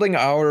holding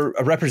our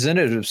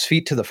representatives'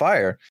 feet to the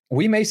fire,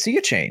 we may see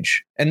a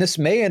change. And this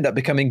may end up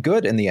becoming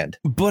good in the end.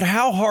 But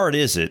how hard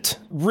is it,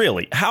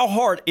 really? How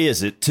hard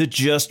is it to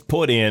just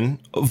put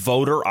in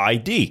voter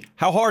ID?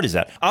 How hard is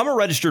that? I'm a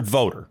registered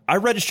voter. I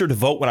registered to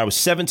vote when I was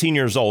 17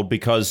 years old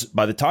because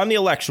by the time the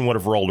election would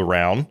have rolled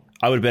around,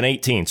 I would have been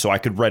 18, so I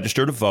could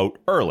register to vote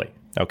early,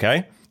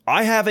 okay?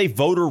 I have a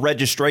voter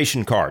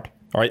registration card.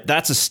 All right,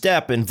 that's a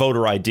step in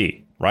voter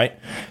ID, right?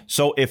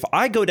 So if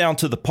I go down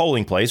to the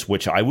polling place,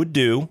 which I would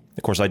do,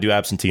 of course I do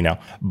absentee now,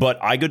 but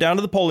I go down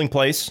to the polling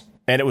place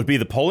and it would be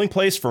the polling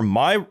place for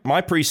my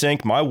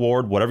precinct, my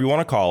ward, whatever you want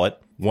to call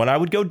it. When I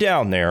would go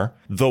down there,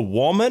 the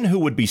woman who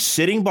would be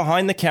sitting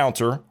behind the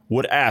counter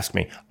would ask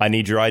me, I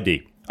need your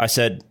ID. I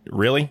said,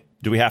 really?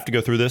 Do we have to go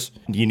through this?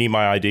 Do you need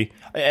my ID?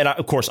 And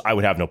of course, I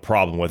would have no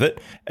problem with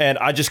it. And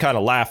I just kind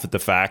of laughed at the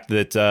fact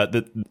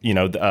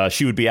that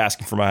she would be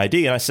asking for my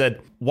ID. And I said,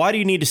 why do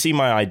you need to see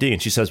my ID?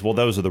 And she says, well,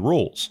 those are the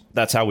rules.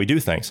 That's how we do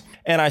things.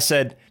 And I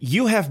said,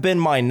 you have been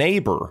my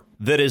neighbor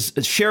that has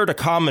shared a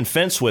common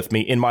fence with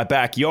me in my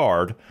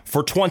backyard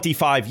for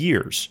 25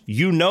 years.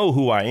 You know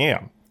who I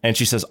am. And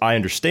she says, I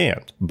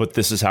understand, but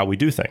this is how we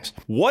do things.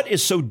 What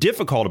is so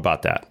difficult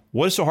about that?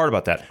 What is so hard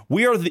about that?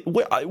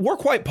 We're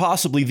quite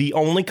possibly the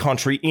only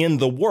country in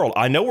the world.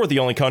 I know we're the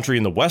only country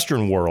in the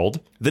Western world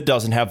that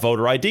doesn't have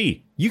voter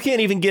ID. You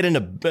can't even get in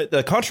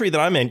the country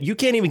that I'm in. You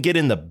can't even get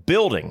in the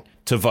building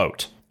to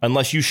vote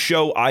unless you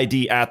show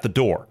ID at the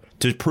door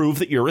to prove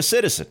that you're a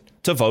citizen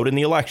to vote in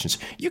the elections.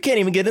 You can't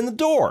even get in the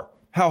door.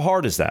 How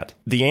hard is that?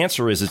 The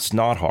answer is it's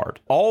not hard.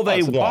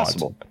 It's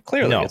impossible.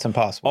 Clearly, it's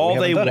impossible.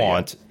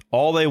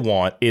 All they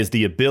want is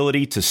the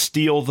ability to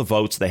steal the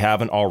votes they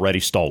haven't already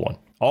stolen.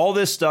 All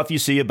this stuff you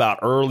see about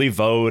early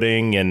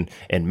voting and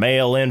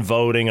mail-in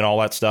voting and all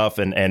that stuff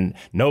and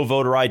no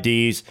voter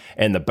IDs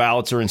and the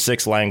ballots are in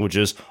 6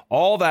 languages,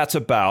 all that's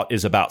about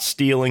is about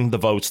stealing the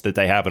votes that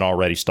they haven't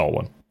already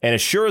stolen. And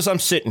as sure as I'm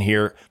sitting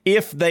here,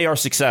 if they are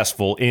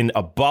successful in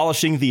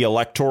abolishing the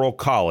Electoral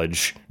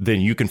College, then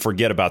you can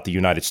forget about the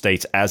United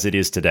States as it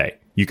is today.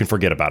 You can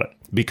forget about it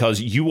because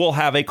you will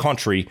have a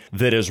country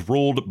that is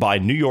ruled by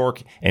New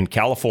York and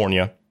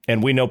California.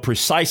 And we know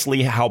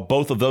precisely how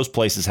both of those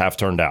places have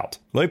turned out.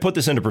 Let me put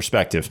this into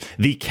perspective.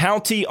 The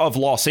county of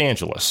Los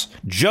Angeles,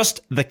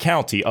 just the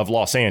county of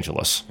Los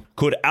Angeles,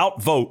 could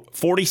outvote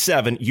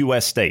 47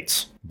 U.S.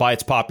 states by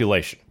its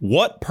population.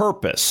 What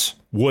purpose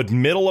would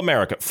middle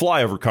America,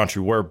 flyover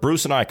country where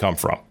Bruce and I come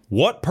from,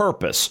 what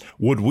purpose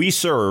would we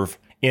serve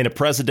in a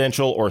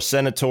presidential or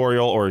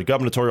senatorial or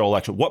gubernatorial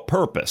election? What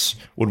purpose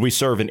would we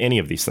serve in any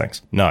of these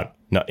things? None.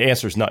 No,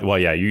 answer is not. Well,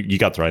 yeah, you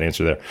got the right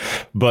answer there.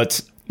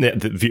 But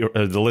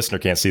the listener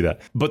can't see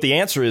that. But the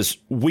answer is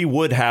we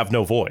would have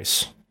no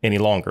voice any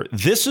longer.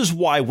 This is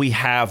why we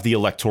have the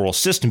electoral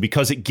system,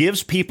 because it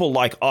gives people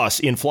like us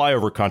in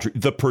flyover country,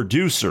 the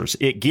producers,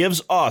 it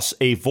gives us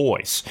a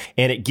voice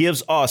and it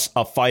gives us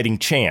a fighting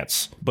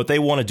chance. But they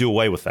want to do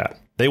away with that.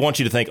 They want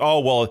you to think, oh,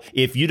 well,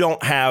 if you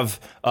don't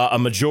have a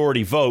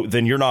majority vote,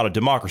 then you're not a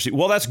democracy.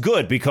 Well, that's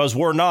good because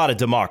we're not a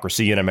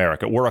democracy in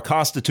America. We're a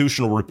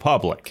constitutional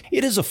republic.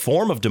 It is a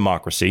form of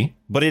democracy,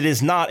 but it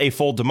is not a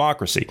full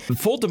democracy.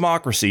 Full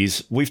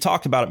democracies, we've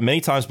talked about it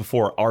many times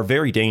before, are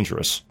very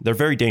dangerous. They're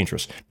very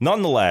dangerous.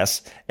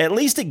 Nonetheless, at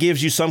least it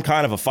gives you some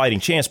kind of a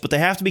fighting chance, but they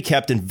have to be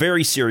kept in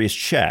very serious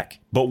check.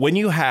 But when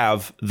you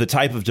have the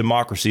type of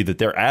democracy that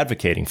they're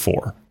advocating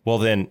for, well,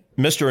 then,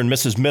 Mr. and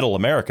Mrs. Middle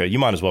America, you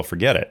might as well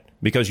forget it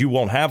because you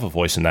won't have a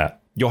voice in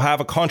that. You'll have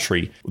a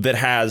country that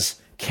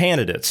has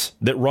candidates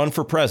that run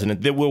for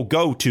president that will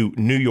go to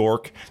New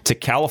York, to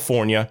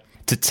California,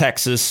 to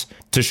Texas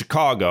to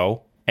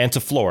Chicago and to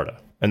Florida.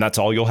 And that's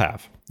all you'll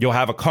have. You'll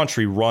have a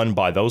country run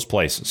by those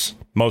places,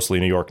 mostly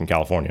New York and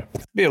California.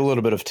 Be a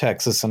little bit of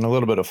Texas and a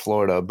little bit of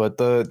Florida, but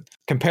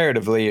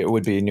comparatively, it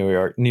would be New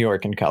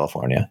York and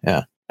California.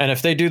 Yeah. And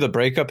if they do the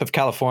breakup of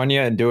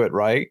California and do it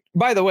right,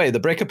 by the way, the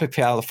breakup of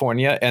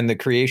California and the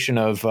creation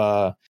of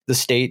the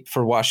state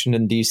for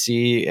Washington,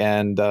 D.C.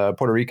 and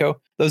Puerto Rico,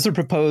 those are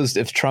proposed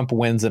if Trump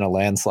wins in a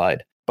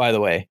landslide, by the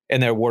way,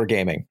 and they're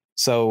wargaming.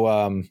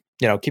 So,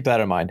 keep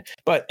that in mind.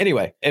 But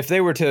anyway, if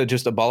they were to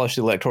just abolish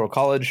the Electoral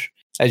College,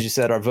 as you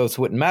said, our votes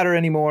wouldn't matter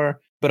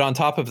anymore. But on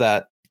top of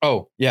that,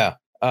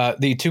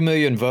 the 2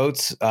 million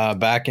votes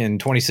back in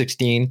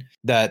 2016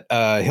 that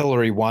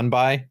Hillary won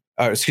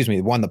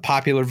the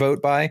popular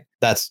vote by,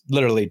 that's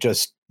literally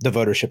just the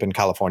votership in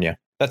California.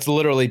 That's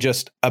literally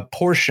just a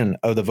portion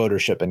of the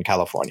votership in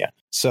California.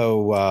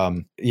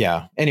 So,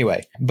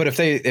 anyway, but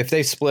if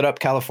they split up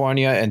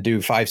California and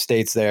do 5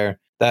 states there,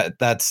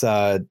 that's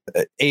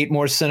 8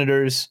 more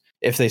senators.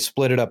 If they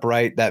split it up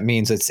right, that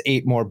means it's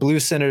 8 more blue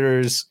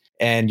senators,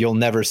 and you'll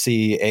never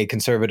see a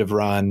conservative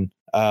run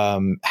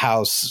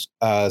House,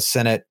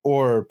 Senate,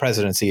 or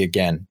presidency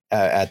again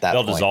at that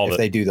they'll point. Dissolve if it.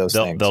 they do those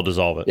things. They'll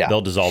dissolve it. Yeah.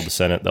 They'll dissolve the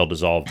Senate. They'll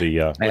dissolve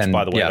the, which,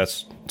 by the way,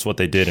 that's what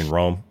they did in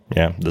Rome.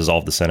 Yeah,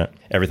 dissolve the Senate.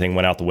 Everything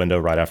went out the window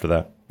right after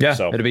that. Yeah,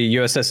 so it'll be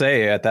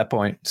USSA at that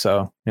point.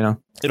 So,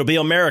 It'll be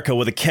America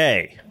with a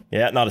K.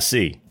 Yeah, not a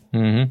C.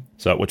 Mm-hmm.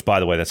 So, which,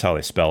 by the way, that's how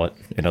they spell it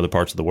in other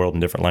parts of the world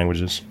in different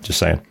languages. Just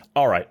saying.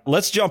 All right,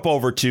 let's jump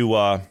over to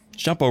a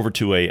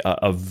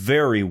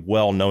very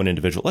well-known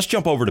individual. Let's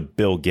jump over to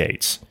Bill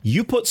Gates.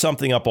 You put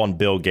something up on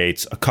Bill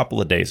Gates a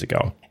couple of days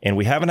ago, and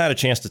we haven't had a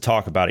chance to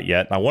talk about it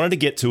yet. And I wanted to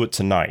get to it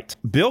tonight.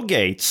 Bill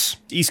Gates,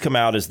 he's come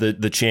out as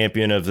the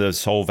champion of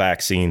this whole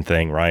vaccine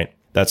thing, right?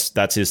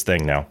 That's his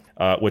thing now.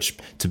 Which,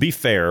 to be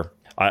fair,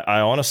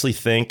 I honestly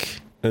think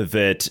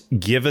that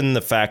given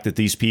the fact that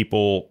these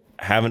people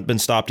haven't been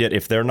stopped yet,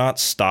 if they're not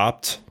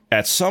stopped,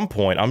 at some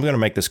point, I'm going to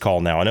make this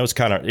call now. I know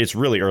it's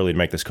really early to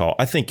make this call.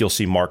 I think you'll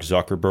see Mark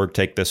Zuckerberg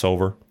take this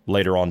over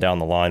later on down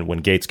the line when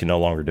Gates can no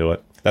longer do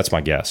it. That's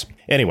my guess.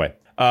 Anyway,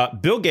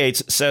 Bill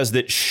Gates says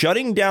that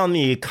shutting down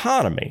the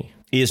economy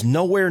is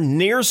nowhere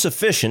near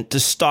sufficient to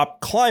stop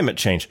climate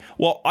change.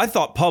 Well, I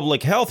thought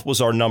public health was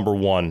our number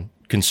one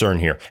concern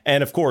here.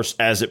 And of course,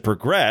 as it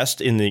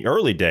progressed in the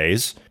early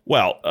days,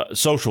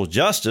 social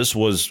justice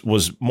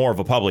was more of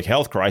a public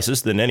health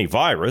crisis than any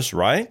virus,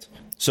 right?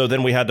 So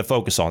then we had to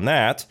focus on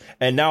that.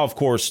 And now, of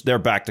course, they're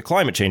back to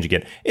climate change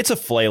again. It's a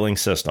flailing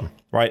system,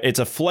 right? It's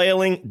a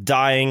flailing,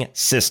 dying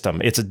system.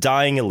 It's a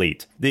dying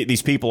elite.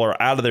 These people are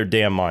out of their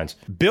damn minds.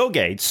 Bill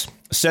Gates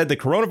said the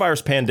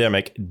coronavirus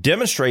pandemic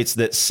demonstrates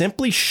that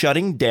simply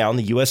shutting down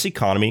the U.S.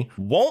 economy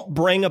won't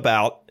bring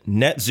about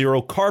net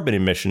zero carbon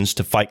emissions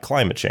to fight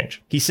climate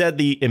change. He said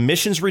the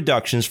emissions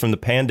reductions from the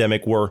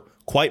pandemic were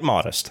quite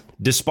modest,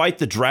 despite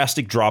the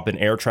drastic drop in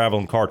air travel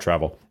and car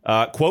travel.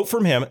 Quote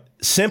from him,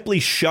 simply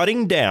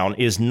shutting down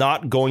is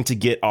not going to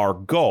get our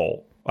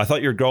goal. I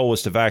thought your goal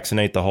was to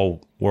vaccinate the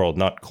whole world,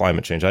 not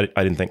climate change. I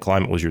didn't think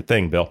climate was your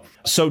thing, Bill.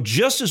 So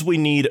just as we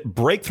need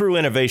breakthrough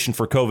innovation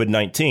for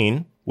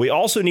COVID-19, we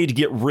also need to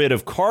get rid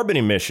of carbon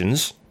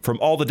emissions from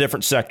all the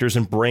different sectors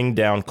and bring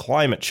down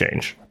climate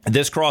change.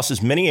 This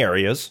crosses many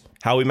areas: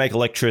 how we make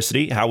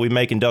electricity, how we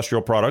make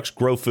industrial products,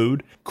 grow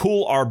food,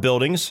 cool our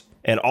buildings,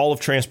 and all of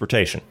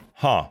transportation.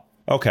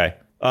 Okay.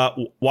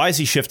 Why has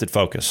he shifted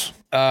focus?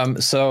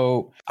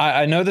 So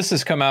I know this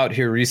has come out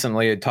here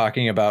recently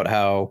talking about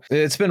how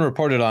it's been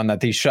reported on that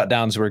these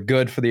shutdowns were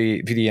good for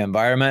the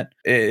environment.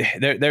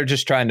 They're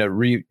just trying to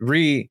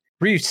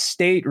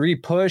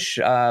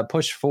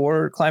push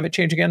for climate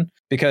change again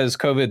because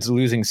COVID's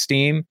losing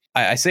steam.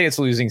 I say it's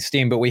losing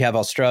steam, but we have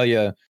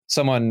Australia.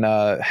 Someone,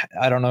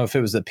 I don't know if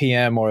it was the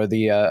PM or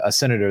a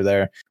senator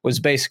there, was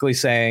basically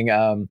saying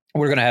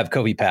we're going to have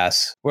COVID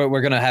pass. We're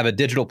going to have a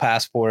digital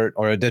passport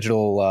or a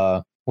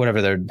digital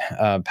whatever their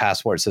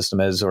passport system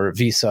is, or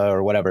visa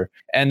or whatever.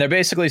 And they're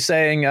basically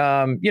saying,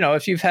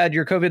 if you've had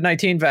your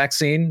COVID-19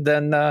 vaccine,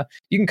 then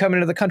you can come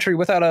into the country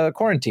without a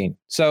quarantine.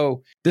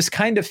 So this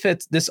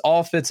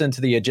all fits into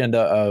the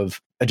agenda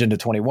of Agenda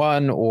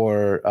 21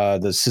 or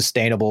the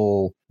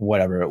sustainable,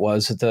 whatever it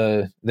was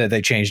that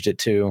they changed it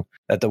to,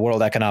 that the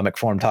World Economic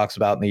Forum talks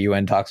about and the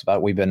UN talks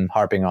about. We've been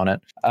harping on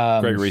it.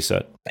 Great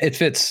Reset. It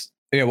fits.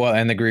 Yeah, well,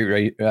 and the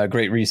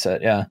Great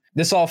Reset. Yeah,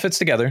 this all fits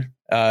together.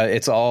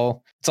 It's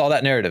all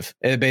that narrative.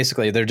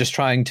 Basically, they're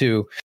trying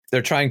to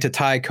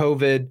tie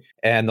COVID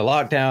and the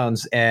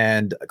lockdowns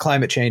and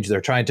climate change. They're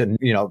trying to,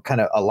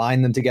 kind of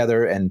align them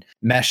together and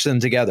mesh them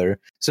together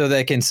so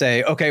they can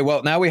say, okay,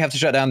 well, now we have to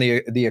shut down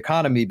the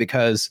economy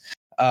because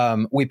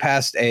we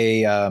passed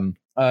a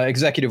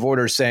executive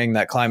order saying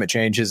that climate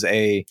change is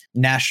a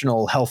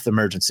national health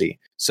emergency.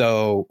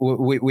 So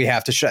we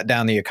have to shut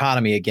down the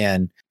economy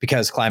again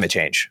because climate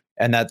change.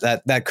 And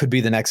that could be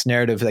the next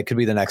narrative. That could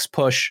be the next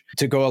push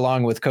to go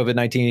along with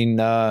COVID-19,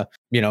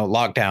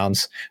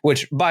 lockdowns,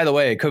 which, by the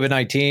way,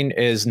 COVID-19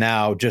 is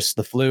now just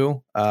the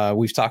flu.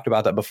 We've talked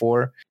about that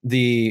before.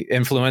 The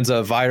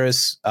influenza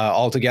virus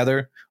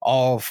altogether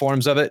all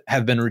forms of it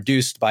have been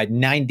reduced by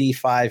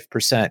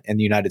 95% in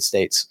the United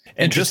States.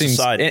 And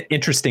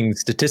Interesting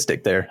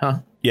statistic there, huh?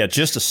 Yeah,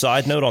 just a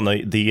side note on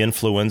the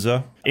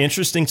influenza.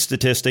 Interesting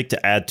statistic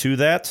to add to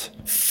that.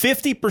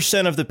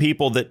 50% of the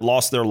people that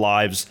lost their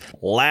lives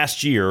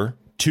last year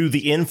to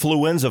the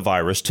influenza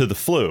virus, to the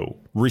flu,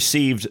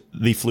 received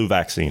the flu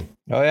vaccine.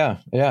 Oh,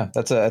 yeah.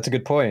 That's a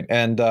good point.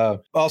 And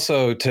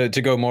also to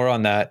go more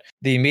on that,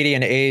 the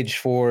median age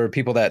for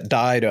people that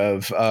died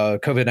of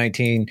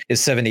COVID-19 is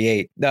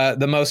 78.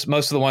 Most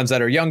of the ones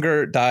that are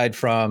younger died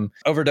from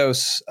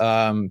overdose,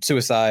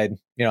 suicide,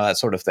 that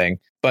sort of thing.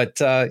 But,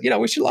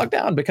 we should lock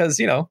down because,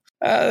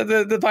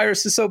 the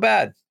virus is so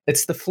bad.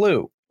 It's the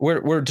flu.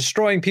 We're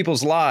destroying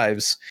people's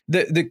lives.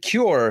 The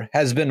cure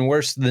has been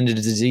worse than the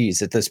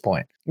disease at this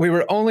point. We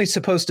were only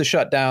supposed to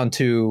shut down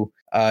to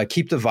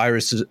keep the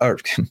viruses or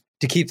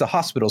to keep the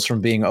hospitals from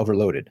being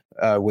overloaded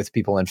with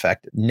people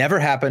infected. Never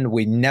happened.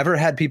 We never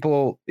had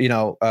people,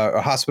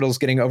 hospitals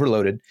getting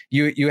overloaded.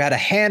 You had a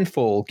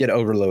handful get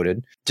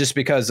overloaded just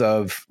because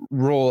of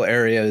rural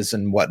areas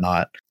and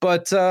whatnot.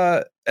 But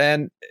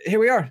and here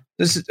we are.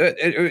 This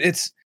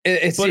is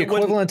It's the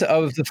equivalent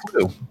of the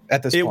flu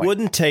at this point. It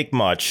wouldn't take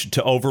much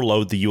to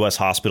overload the U.S.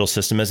 hospital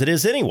system as it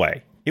is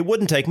anyway. It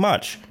wouldn't take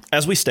much.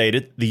 As we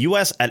stated, the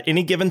U.S. at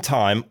any given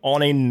time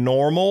on a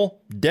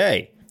normal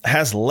day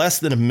has less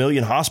than 1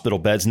 million hospital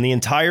beds in the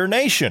entire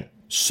nation.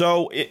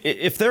 So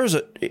if there's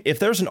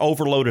an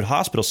overloaded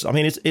hospital, I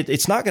mean,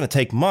 it's not going to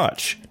take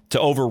much to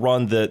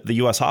overrun the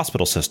U.S.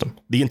 hospital system,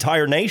 the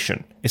entire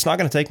nation. It's not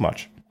going to take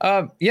much.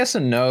 Yes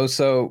and no.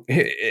 So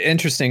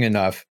interesting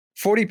enough.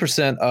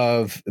 40%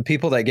 of the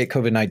people that get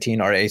COVID-19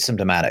 are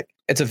asymptomatic.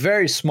 It's a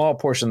very small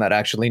portion that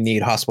actually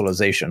need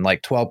hospitalization,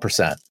 like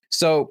 12%.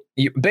 So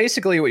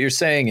basically what you're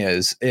saying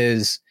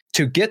is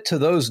to get to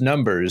those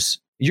numbers,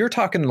 you're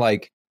talking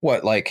like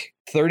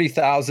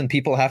 30,000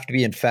 people have to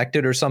be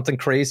infected or something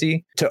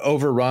crazy to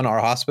overrun our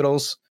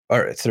hospitals.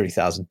 Or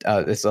 30,000.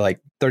 It's like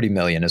 30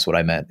 million is what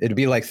I meant. It'd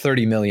be like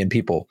 30 million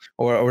people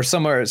or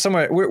somewhere.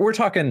 We're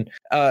talking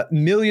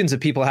millions of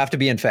people have to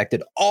be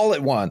infected all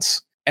at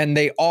once. And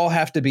they all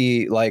have to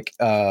be like,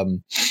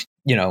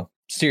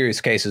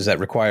 serious cases that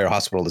require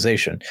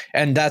hospitalization.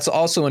 And that's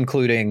also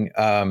including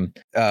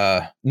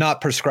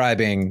not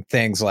prescribing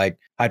things like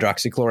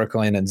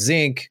hydroxychloroquine and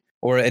zinc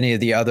or any of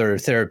the other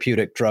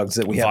therapeutic drugs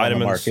that we have on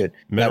the market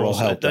minerals,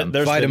 that will help them.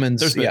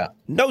 There's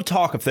no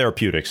talk of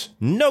therapeutics.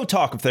 No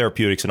talk of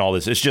therapeutics and all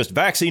this. It's just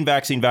vaccine,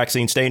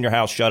 stay in your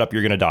house, shut up,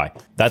 you're going to die.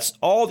 That's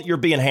all that you're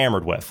being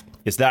hammered with.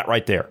 Is that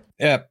right there?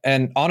 Yeah,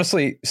 and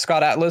honestly,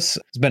 Scott Atlas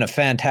has been a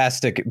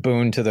fantastic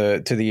boon to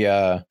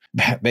the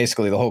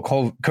basically the whole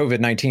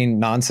COVID-19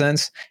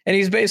 nonsense. And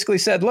he's basically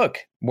said, look,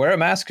 wear a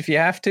mask if you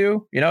have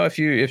to. If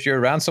you're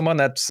around someone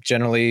that's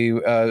generally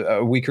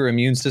a weaker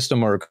immune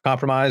system or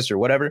compromised or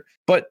whatever.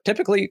 But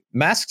typically,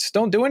 masks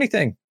don't do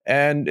anything.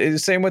 And it's the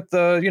same with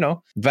the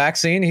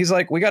vaccine. He's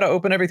like, we got to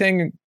open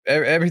everything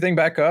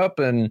back up.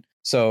 And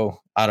so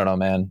I don't know,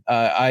 man.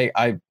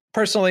 I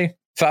personally,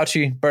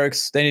 Fauci,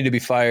 Birx, they need to be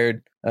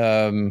fired.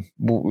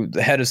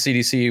 The head of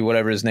CDC,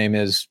 whatever his name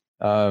is,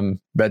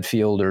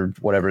 Redfield or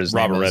whatever his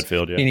name is. Robert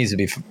Redfield, yeah.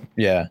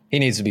 He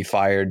needs to be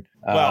fired.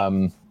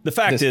 Well, the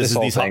fact is this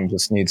whole thing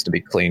just needs to be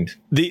cleaned.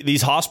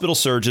 These hospital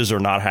surges are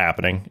not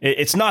happening.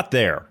 It's not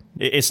there.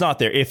 It's not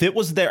there. If it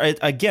was there,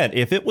 again,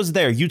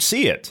 you'd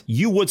see it.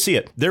 You would see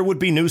it. There would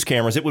be news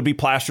cameras. It would be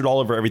plastered all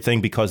over everything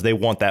because they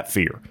want that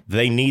fear.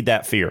 They need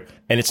that fear.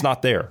 And it's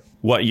not there.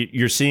 What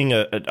you're seeing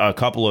a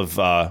couple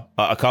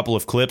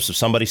of clips of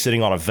somebody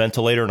sitting on a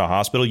ventilator in a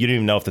hospital. You don't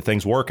even know if the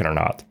thing's working or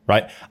not,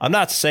 right? I'm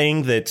not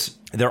saying that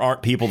there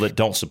aren't people that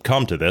don't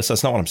succumb to this.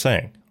 That's not what I'm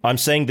saying. I'm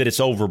saying that it's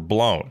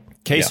overblown.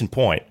 Case in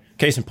point.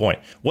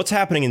 What's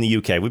happening in the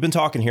UK? We've been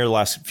talking here the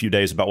last few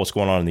days about what's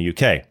going on in the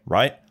UK,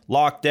 right?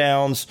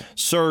 Lockdowns,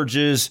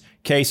 surges,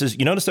 cases.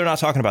 You notice they're not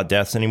talking about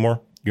deaths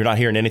anymore? You're not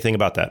hearing anything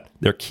about that.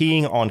 They're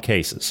keying on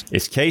cases.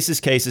 It's cases.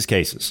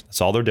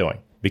 That's all they're doing.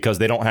 Because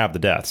they don't have the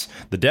deaths.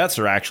 The deaths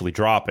are actually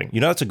dropping.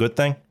 That's a good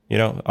thing.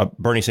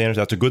 Bernie Sanders,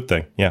 that's a good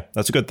thing. Yeah,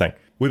 that's a good thing.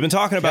 We've been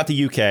talking about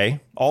the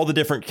UK, all the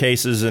different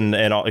cases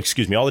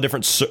all the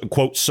different,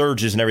 quote,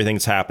 surges and everything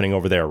that's happening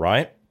over there,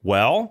 right?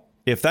 Well,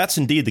 if that's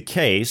indeed the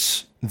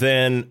case,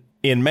 then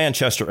in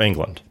Manchester,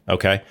 England,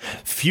 okay,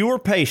 fewer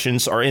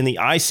patients are in the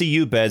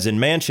ICU beds in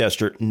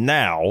Manchester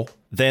now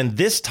than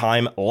this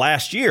time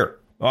last year.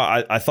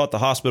 Well, I thought the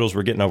hospitals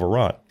were getting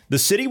overrun. The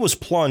city was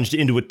plunged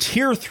into a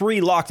Tier 3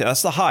 lockdown.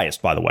 That's the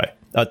highest, by the way.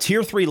 A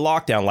Tier 3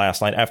 lockdown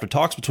last night after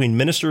talks between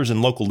ministers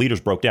and local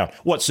leaders broke down.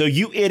 What, so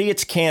you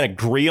idiots can't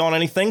agree on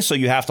anything, so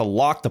you have to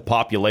lock the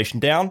population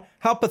down?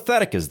 How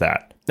pathetic is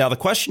that? Now, the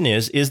question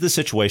is the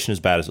situation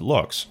as bad as it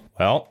looks?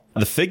 Well,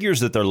 the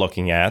figures that they're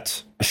looking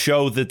at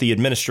show that the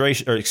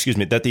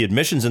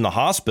admissions in the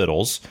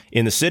hospitals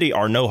in the city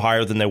are no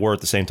higher than they were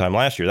at the same time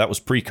last year. That was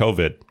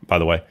pre-COVID, by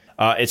the way.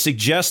 It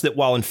suggests that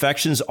while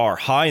infections are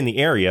high in the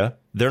area,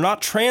 they're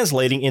not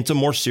translating into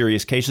more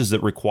serious cases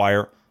that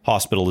require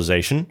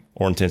hospitalization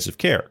or intensive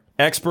care.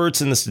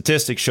 Experts in the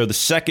statistics show the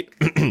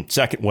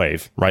second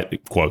wave,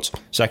 right? Quotes,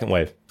 second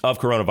wave of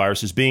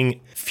coronavirus is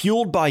being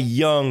fueled by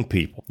young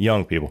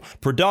people,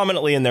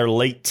 predominantly in their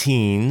late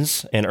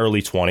teens and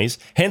early 20s.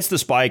 Hence the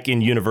spike in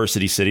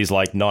university cities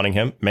like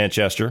Nottingham,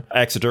 Manchester,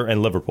 Exeter,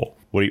 and Liverpool.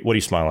 What are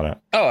you smiling at?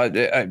 Oh,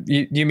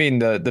 you mean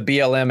the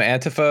BLM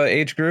Antifa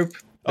age group?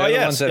 Oh,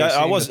 yes.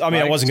 I wasn't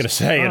going to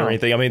say it or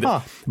anything. I mean,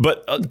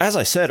 but as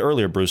I said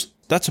earlier, Bruce,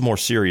 that's a more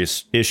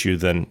serious issue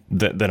than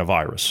a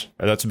virus.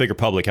 That's a bigger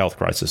public health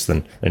crisis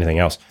than anything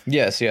else.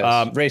 Yes.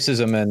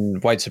 Racism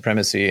and white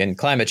supremacy and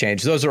climate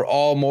change. Those are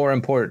all more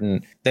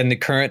important than the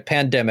current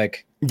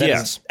pandemic. That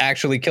is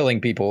actually killing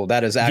people.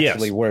 That is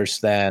actually worse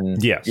than...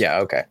 Yes.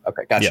 Yeah, okay,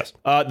 gotcha. Yes.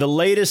 The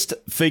latest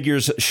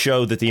figures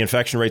show that the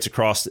infection rates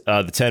across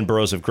the 10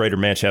 boroughs of Greater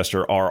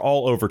Manchester are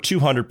all over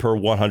 200 per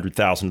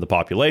 100,000 of the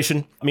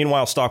population.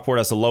 Meanwhile, Stockport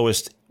has the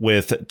lowest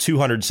with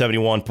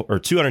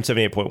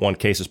 278.1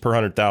 cases per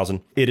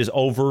 100,000. It is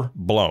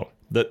overblown.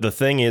 The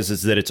thing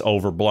is that it's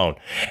overblown,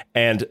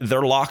 and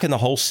they're locking the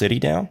whole city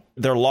down.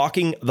 They're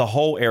locking the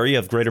whole area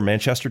of Greater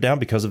Manchester down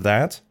because of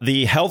that.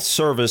 The health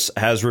service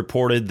has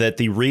reported that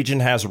the region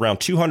has around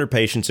 200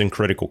 patients in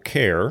critical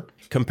care,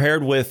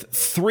 compared with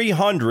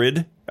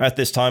 300 at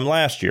this time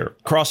last year.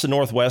 Across the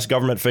Northwest,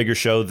 government figures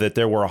show that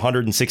there were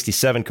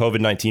 167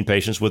 COVID-19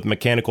 patients with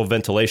mechanical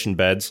ventilation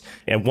beds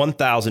and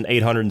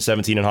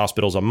 1,817 in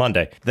hospitals on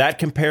Monday. That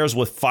compares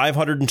with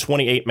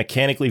 528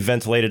 mechanically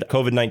ventilated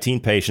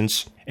COVID-19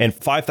 patients and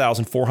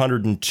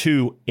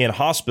 5,402 in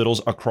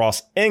hospitals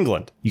across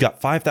England. You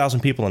got 5,000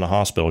 people in a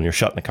hospital and you're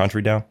shutting the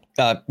country down?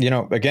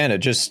 Again, it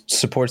just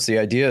supports the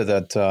idea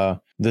that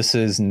this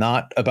is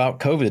not about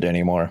COVID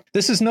anymore.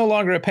 This is no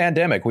longer a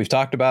pandemic. We've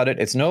talked about it.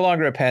 It's no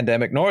longer a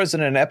pandemic, nor is it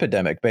an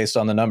epidemic based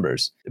on the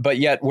numbers. But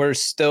yet we're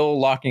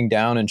still locking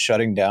down and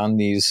shutting down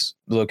these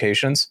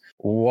locations.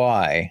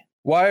 Why?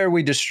 Why are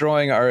we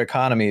destroying our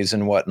economies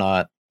and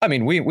whatnot? I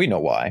mean, we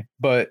know why,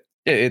 but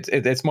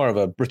it's more of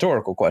a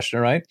rhetorical question,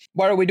 right?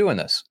 Why are we doing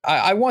this?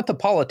 I want the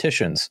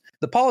politicians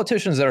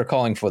that are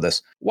calling for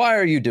this. Why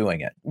are you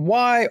doing it?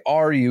 Why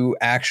are you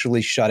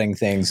actually shutting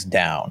things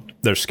down?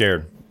 They're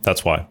scared.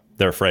 That's why.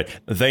 They're afraid.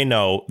 They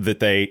know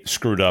that they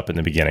screwed up in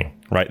the beginning,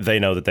 right? They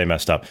know that they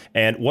messed up.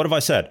 And what have I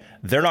said?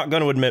 They're not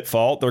going to admit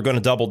fault. They're going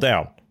to double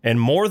down.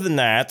 And more than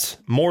that,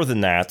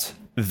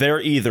 they're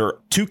either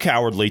too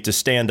cowardly to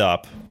stand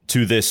up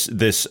to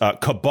this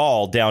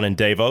cabal down in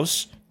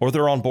Davos, or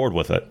they're on board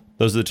with it.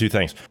 Those are the two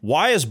things.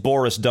 Why has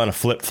Boris done a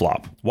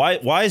flip-flop?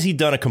 Why has he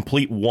done a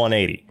complete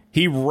 180?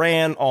 He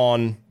ran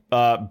on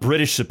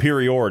British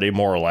superiority,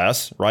 more or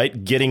less,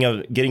 right? Getting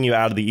you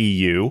out of the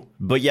EU.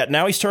 But yet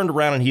now he's turned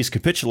around and he's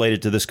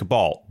capitulated to this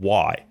cabal.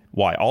 Why?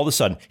 All of a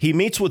sudden, he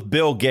meets with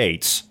Bill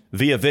Gates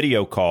via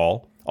video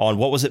call on,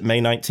 what was it,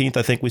 May 19th,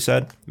 I think we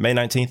said? May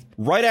 19th?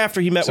 Right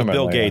after he met with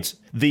Bill Gates,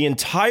 the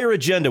entire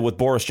agenda with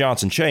Boris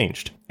Johnson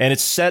changed. And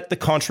it's set the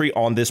country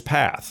on this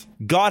path.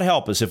 God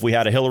help us if we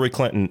had a Hillary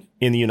Clinton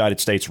in the United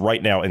States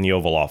right now in the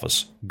Oval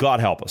Office. God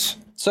help us.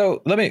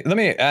 So let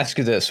me ask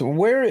you this.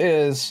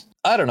 Where's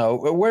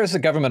the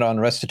government on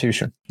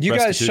restitution? You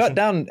guys shut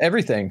down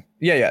everything.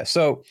 Yeah.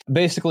 So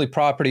basically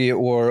property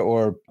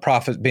or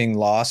profit being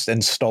lost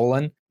and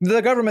stolen.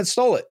 The government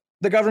stole it.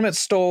 The government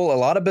stole a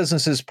lot of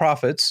businesses'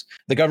 profits.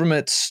 The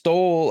government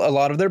stole a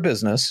lot of their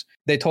business.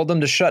 They told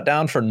them to shut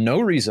down for no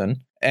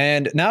reason.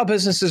 And now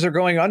businesses are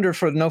going under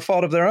for no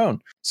fault of their own.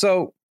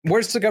 So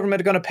where's the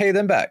government going to pay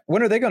them back?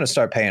 When are they going to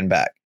start paying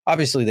back?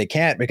 Obviously, they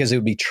can't, because it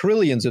would be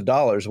trillions of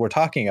dollars we're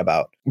talking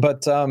about.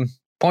 But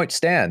point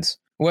stands.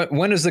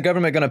 When is the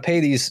government going to pay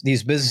these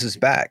businesses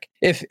back?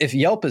 If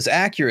Yelp is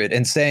accurate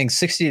in saying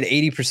 60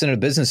 to 80% of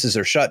businesses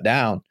are shut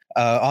down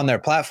on their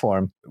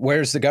platform,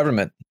 where's the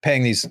government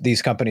paying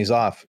these companies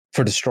off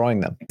for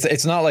destroying them?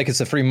 It's not like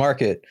it's a free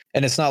market,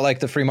 and it's not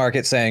like the free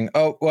market saying,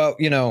 "Oh, well,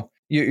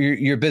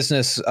 your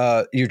business,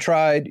 you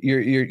tried,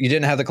 you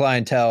didn't have the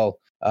clientele,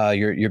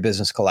 your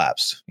business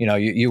collapsed.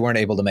 You weren't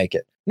able to make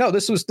it." No,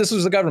 this was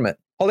the government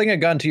holding a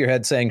gun to your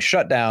head saying,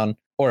 "Shut down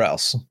or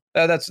else."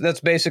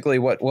 That's basically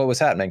what was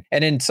happening.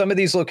 And in some of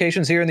these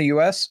locations here in the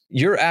U.S.,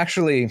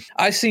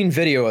 I've seen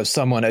video of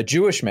someone, a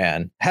Jewish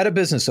man, had a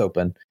business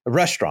open, a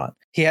restaurant.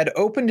 He had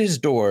opened his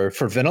door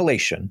for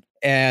ventilation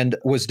and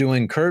was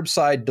doing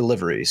curbside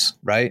deliveries,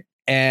 right?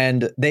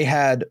 And they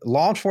had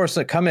law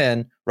enforcement come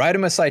in, write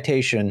him a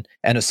citation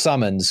and a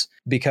summons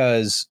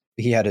because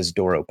he had his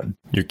door open.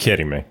 You're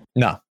kidding me.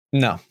 No.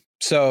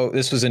 So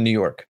this was in New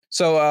York.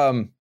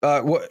 So,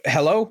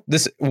 hello?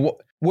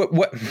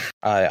 What?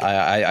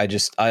 I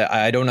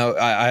don't know.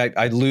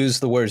 I lose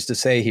the words to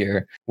say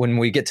here when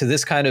we get to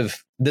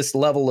this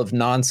level of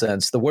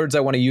nonsense. The words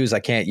I want to use, I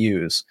can't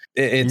use.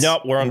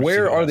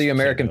 Where are the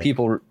American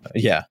people?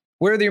 Yeah.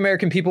 Where are the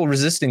American people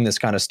resisting this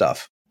kind of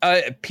stuff?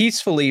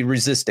 Peacefully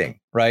resisting,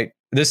 right?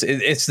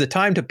 It's the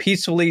time to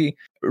peacefully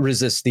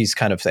resist these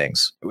kind of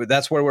things.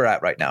 That's where we're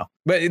at right now.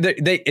 But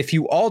if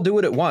you all do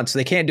it at once,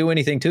 they can't do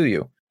anything to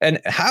you. And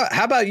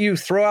how about you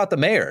throw out the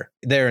mayor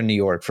there in New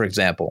York, for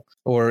example,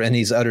 or in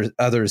these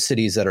other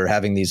cities that are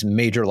having these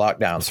major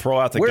lockdowns? Throw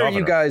out the governor. Where are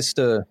you guys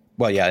to?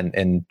 Well, yeah,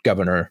 and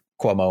Governor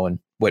Cuomo and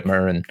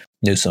Whitmer and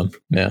Newsom.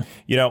 Yeah.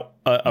 You know,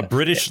 a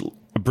British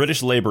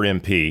Labour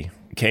MP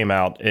came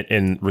out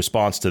in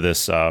response to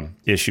this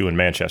issue in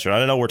Manchester. I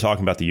don't know we're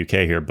talking about the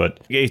UK here, but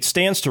it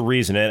stands to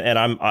reason. And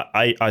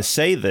I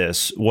say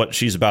this, what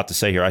she's about to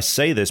say here, I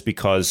say this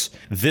because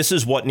this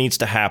is what needs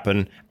to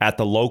happen at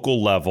the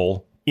local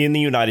level in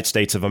the United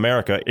States of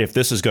America if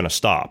this is going to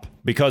stop.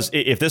 Because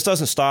if this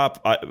doesn't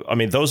stop, I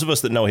mean, those of us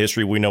that know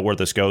history, we know where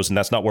this goes, and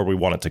that's not where we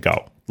want it to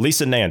go.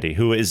 Lisa Nandy,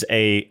 who is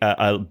a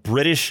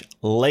British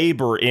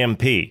Labour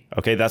MP,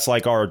 okay, that's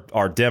like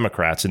our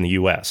Democrats in the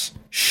U.S.,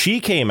 she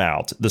came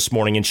out this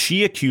morning and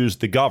she accused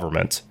the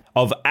government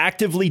of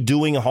actively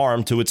doing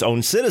harm to its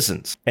own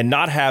citizens and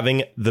not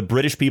having the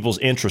British people's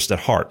interest at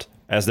heart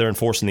as they're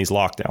enforcing these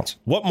lockdowns.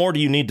 What more do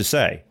you need to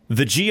say?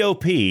 The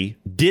GOP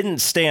didn't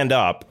stand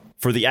up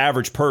for the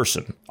average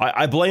person.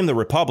 I blame the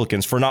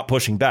Republicans for not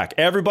pushing back.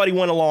 Everybody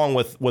went along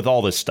with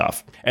all this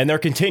stuff, and they're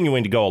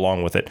continuing to go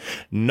along with it.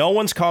 No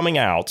one's coming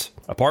out,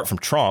 apart from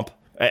Trump,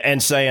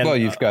 and saying... Well,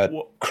 you've got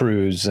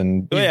Cruz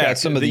and you've got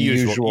some of the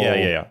usual...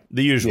 Yeah.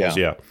 The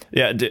usuals,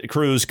 yeah.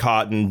 Cruz,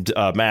 Cotton,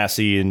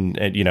 Massey,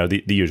 and you know,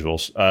 the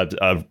usuals.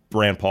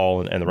 Rand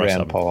Paul and the rest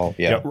of them. Paul,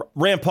 yeah. You know,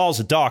 Rand Paul's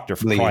a doctor,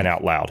 for crying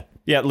out loud.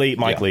 Yeah,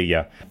 Mike Lee,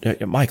 yeah.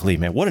 Mike Lee,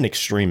 man, what an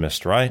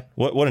extremist, right?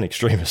 What an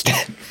extremist.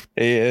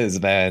 He is,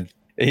 man.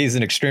 He's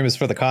an extremist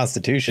for the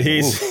Constitution.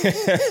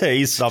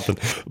 He's something.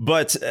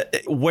 But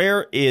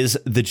where is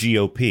the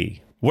GOP?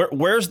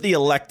 Where's the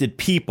elected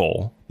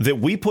people that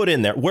we put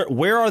in there?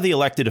 Where are the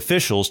elected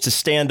officials to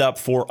stand up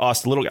for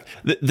us, the little guy?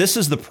 This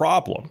is the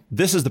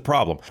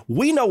problem.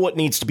 We know what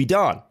needs to be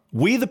done.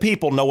 We, the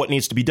people, know what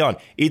needs to be done.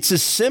 It's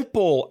as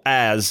simple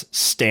as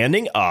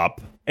standing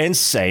up and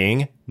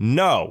saying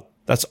no.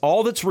 That's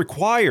all that's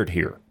required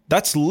here.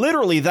 That's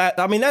literally that.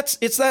 I mean,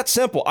 it's that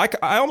simple.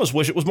 I almost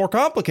wish it was more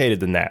complicated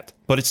than that,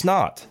 but it's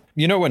not.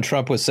 You know, when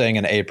Trump was saying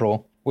in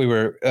April, we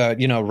were,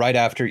 right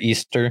after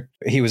Easter,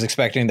 he was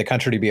expecting the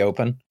country to be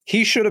open.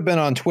 He should have been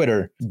on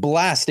Twitter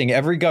blasting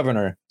every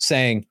governor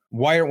saying,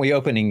 why aren't we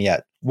opening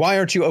yet? Why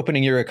aren't you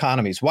opening your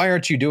economies? Why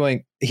aren't you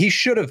doing? He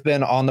should have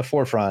been on the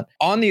forefront,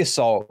 on the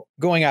assault,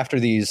 going after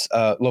these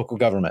local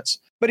governments.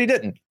 But he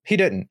didn't.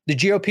 The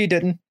GOP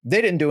didn't.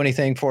 They didn't do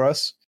anything for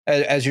us.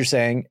 As you're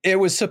saying, it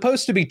was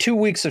supposed to be 2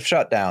 weeks of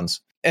shutdowns.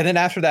 And then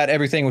after that,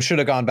 everything should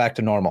have gone back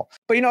to normal.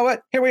 But you know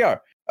what? Here we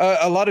are.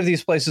 A lot of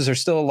these places are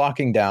still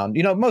locking down.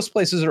 You know, most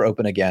places are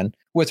open again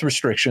with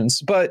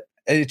restrictions. But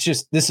it's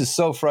just, this is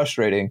so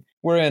frustrating.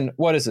 We're in,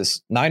 what is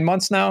this, 9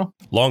 months now?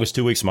 Longest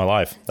 2 weeks of my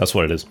life. That's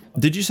what it is.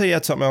 Did you say you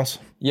had something else?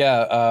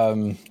 Yeah,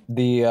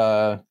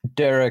 the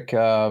Derek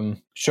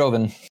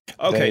Chauvin.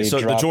 Okay, so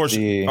the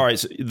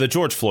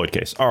George Floyd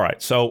case. All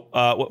right, so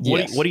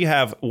what do you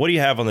have? What do you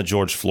have on the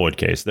George Floyd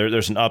case?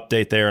 There's an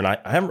update there, and I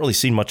haven't really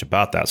seen much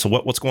about that. So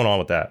what's going on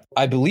with that?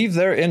 I believe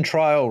they're in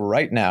trial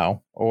right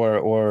now,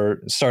 or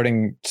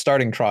starting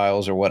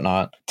trials or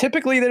whatnot.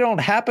 Typically, they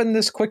don't happen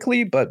this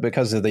quickly, but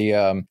because of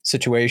the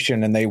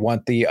situation and they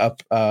want the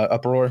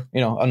uproar,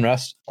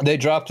 unrest, they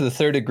dropped the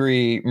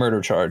third-degree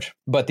murder charge,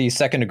 but the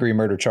second-degree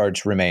murder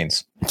charge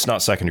remains. It's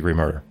not second-degree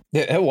murder.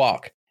 He'll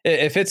walk.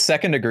 If it's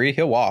second degree,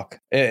 he'll walk.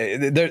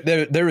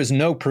 There is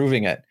no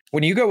proving it.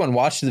 When you go and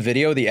watch the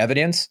video, the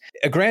evidence,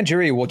 a grand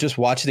jury will just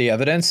watch the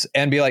evidence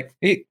and be like,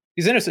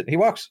 he's innocent. He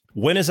walks.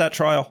 When is that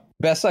trial?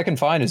 Best I can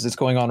find is it's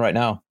going on right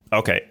now.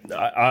 Okay.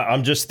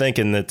 I'm just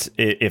thinking that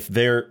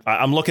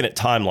I'm looking at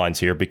timelines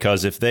here,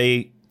 because if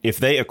they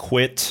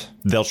acquit,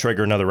 they'll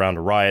trigger another round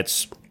of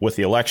riots with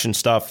the election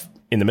stuff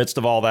in the midst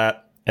of all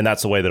that. And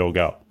that's the way that it'll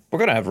go. We're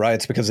going to have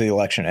riots because of the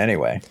election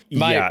anyway.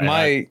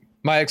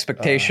 My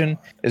expectation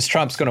is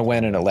Trump's going to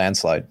win in a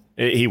landslide.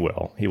 He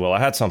will. I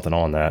had something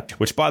on that,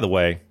 which, by the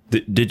way,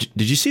 did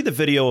you see the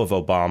video of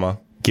Obama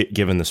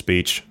giving the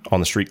speech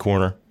on the street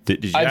corner?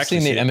 I've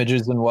seen the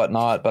images and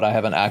whatnot, but I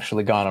haven't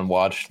actually gone and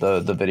watched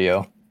the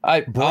video.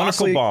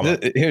 Honestly,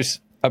 Obama. Here's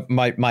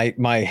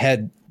my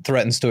head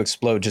threatens to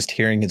explode just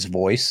hearing his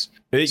voice.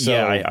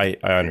 I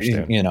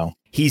understand.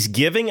 He's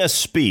giving a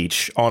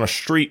speech on a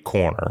street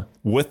corner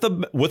with a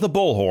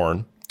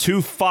bullhorn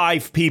to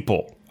 5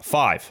 people.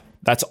 5.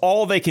 That's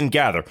all they can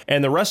gather.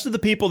 And the rest of the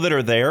people that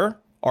are there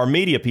are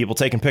media people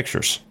taking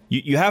pictures.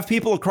 You have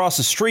people across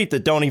the street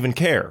that don't even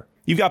care.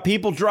 You've got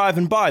people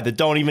driving by that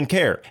don't even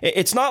care.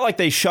 It's not like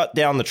they shut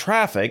down the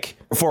traffic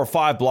for a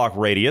 5-block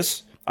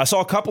radius. I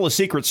saw a couple of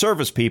Secret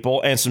Service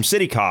people and some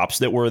city cops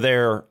that were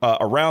there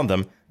around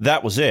them.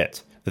 That was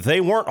it.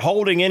 They weren't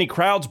holding any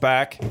crowds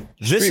back.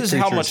 This is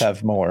how much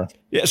have more.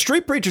 Yeah,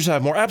 street preachers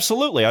have more.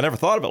 Absolutely. I never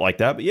thought of it like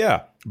that. But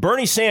yeah,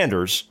 Bernie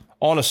Sanders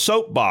on a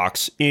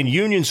soapbox in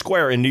Union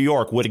Square in New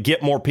York would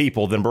get more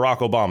people than Barack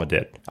Obama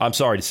did. I'm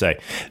sorry to say.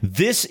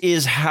 This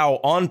is how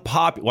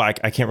unpopular. Well,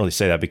 I can't really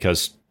say that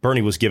because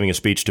Bernie was giving a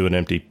speech to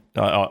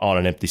on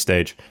an empty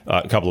stage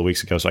a couple of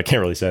weeks ago, so I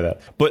can't really say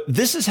that. But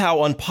this is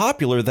how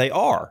unpopular they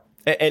are.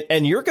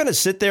 And you're going to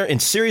sit there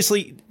and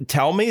seriously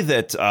tell me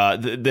that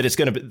that it's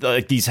going to be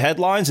like these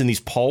headlines and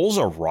these polls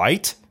are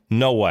right?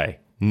 No way.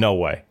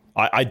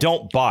 I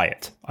don't buy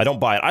it.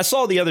 I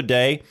saw the other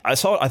day, I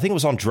think it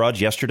was on Drudge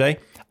yesterday,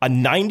 A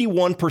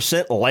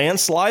 91%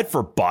 landslide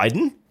for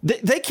Biden?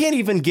 They can't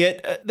even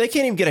get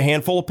a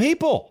handful of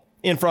people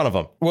in front of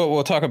them. Well,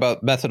 we'll talk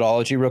about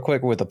methodology real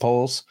quick with the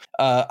polls.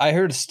 I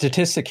heard a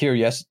statistic here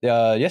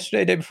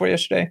yesterday, day before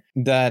yesterday,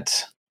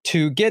 that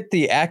to get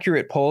the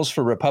accurate polls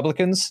for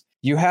Republicans,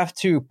 you have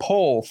to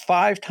poll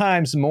 5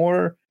 times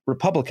more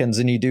Republicans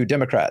than you do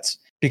Democrats.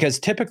 Because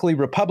typically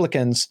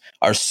Republicans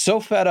are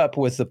so fed up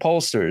with the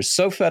pollsters,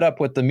 so fed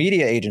up with the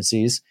media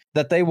agencies,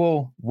 that they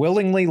will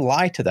willingly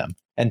lie to them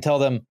and tell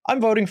them,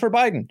 I'm voting for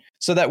Biden.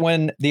 So that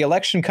when the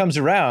election comes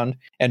around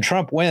and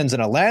Trump wins in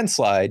a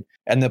landslide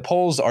and the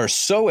polls are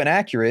so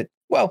inaccurate,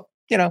 well,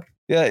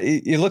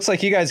 it looks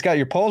like you guys got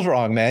your polls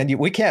wrong, man.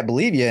 We can't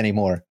believe you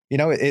anymore.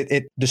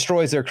 It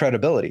destroys their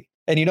credibility.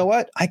 And you know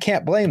what? I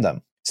can't blame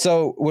them.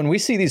 So when we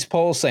see these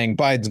polls saying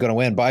Biden's going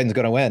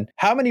to win,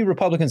 how many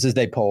Republicans did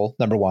they poll,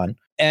 number one?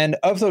 And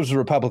of those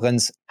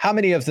Republicans, how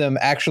many of them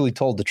actually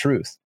told the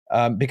truth?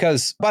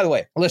 Because, by the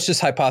way, let's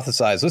just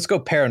hypothesize. Let's go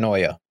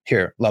paranoia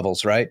here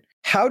levels, right?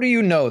 How do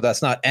you know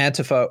that's not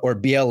Antifa or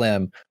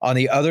BLM on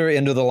the other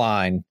end of the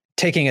line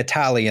taking a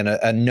tally and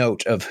a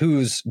note of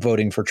who's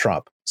voting for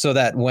Trump so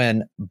that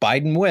when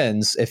Biden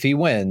wins, if he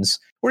wins,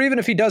 or even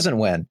if he doesn't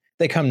win,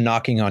 they come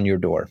knocking on your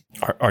door?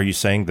 Are you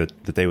saying that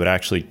they would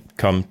actually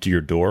come to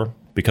your door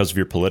because of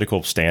your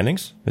political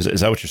standings? Is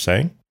that what you're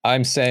saying?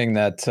 I'm saying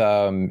that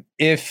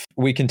if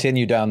we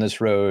continue down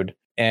this road,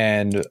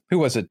 and who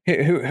was it?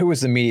 Who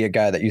was the media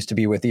guy that used to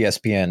be with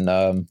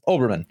ESPN?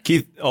 Olbermann.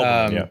 Keith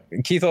Olbermann,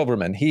 Keith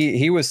Olbermann.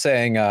 He was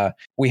saying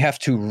we have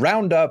to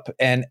round up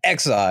and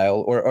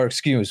exile, or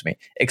excuse me,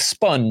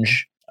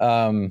 expunge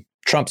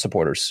Trump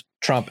supporters,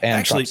 Trump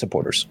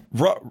supporters.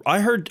 I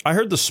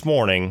heard this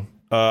morning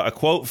a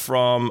quote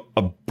from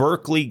a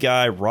Berkeley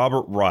guy,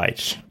 Robert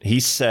Reich.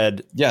 He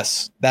said,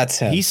 yes, that's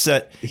him. He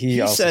said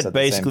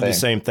basically the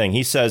same thing.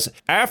 He says,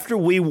 after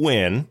we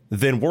win,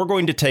 then we're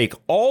going to take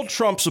all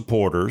Trump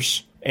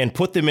supporters and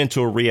put them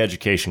into a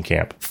re-education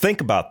camp. Think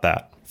about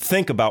that.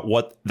 Think about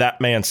what that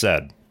man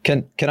said.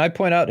 Can I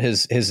point out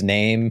his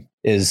name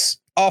is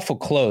awful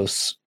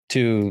close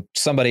to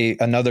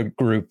another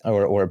group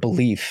or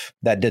belief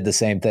that did the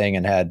same thing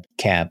and had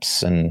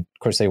camps. And of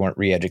course, they weren't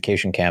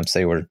re-education camps.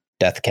 They were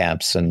death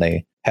camps, and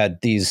they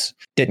had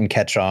didn't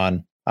catch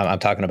on. I'm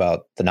talking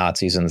about the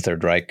Nazis and the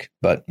Third Reich,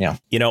 but yeah.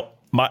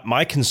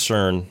 My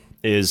concern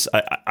is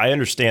I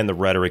understand the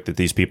rhetoric that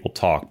these people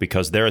talk,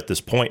 because they're at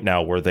this point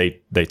now where they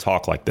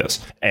talk like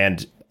this,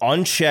 and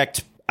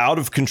unchecked, out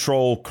of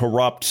control,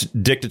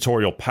 corrupt,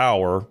 dictatorial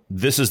power.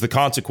 This is the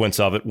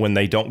consequence of it when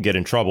they don't get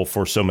in trouble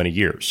for so many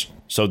years.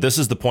 So this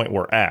is the point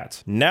we're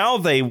at. Now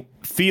they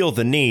feel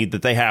the need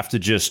that they have to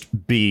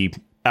just be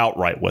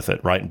outright with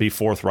it, right? And be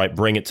forthright,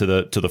 bring it to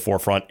the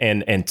forefront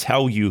and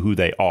tell you who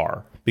they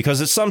are,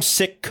 because it's some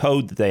sick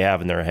code that they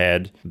have in their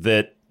head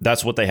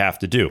that's what they have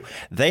to do.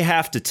 They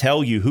have to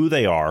tell you who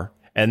they are.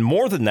 And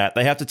more than that,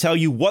 they have to tell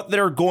you what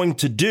they're going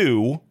to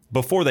do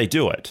before they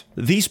do it.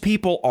 These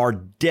people are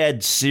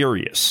dead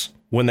serious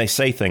when they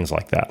say things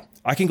like that.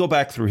 I can go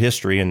back through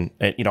history and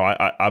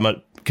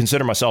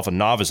consider myself a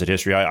novice at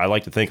history. I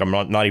like to think I'm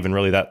not even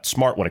really that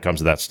smart when it comes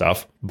to that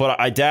stuff, but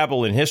I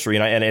dabble in history,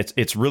 and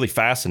it's really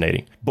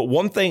fascinating. But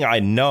one thing I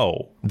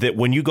know, that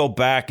when you go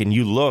back and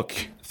you look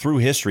through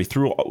history,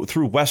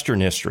 through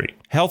Western history,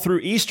 hell, through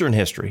Eastern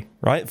history,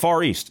 right?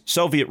 Far East,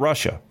 Soviet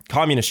Russia,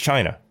 Communist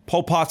China,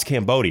 Pol Pot's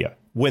Cambodia.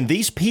 When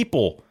these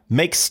people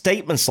make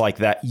statements like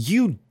that,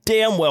 you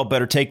damn well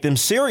better take them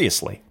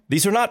seriously.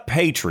 These are not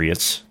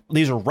patriots.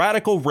 These are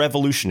radical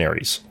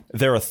revolutionaries.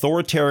 They're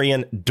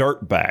authoritarian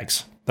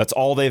dirtbags. That's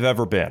all they've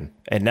ever been.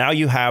 And now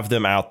you have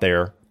them out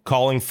there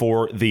calling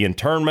for the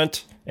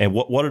internment. And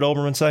what did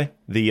Olbermann say?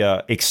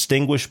 The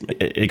expunge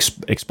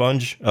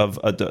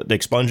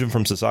them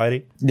from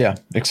society? Yeah,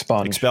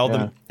 expunge.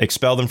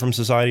 Expel them from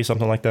society,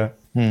 something like that.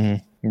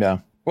 Mm-hmm. Yeah.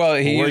 Well,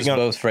 he used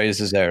both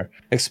phrases there,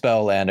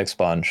 expel and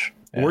expunge.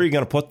 Yeah. Where are you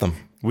going to put them?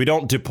 We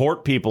don't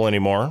deport people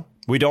anymore.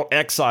 We don't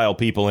exile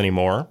people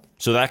anymore.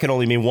 So that can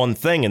only mean one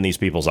thing in these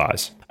people's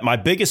eyes. My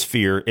biggest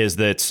fear is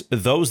that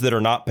those that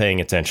are not paying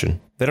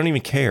attention, they don't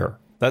even care.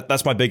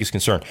 That's my biggest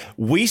concern.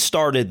 We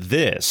started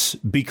this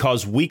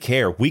because we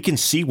care. We can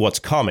see what's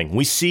coming.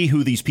 We see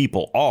who these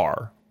people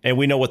are, and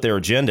we know what their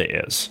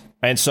agenda is.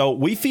 And so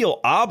we feel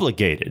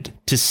obligated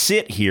to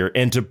sit here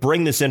and to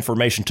bring this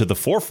information to the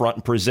forefront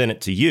and present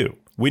it to you.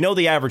 We know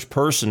the average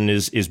person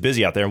is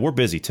busy out there, and we're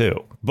busy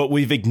too. But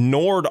we've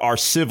ignored our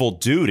civil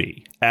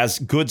duty as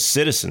good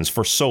citizens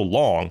for so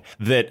long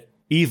that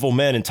evil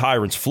men and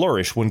tyrants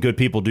flourish when good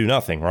people do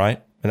nothing,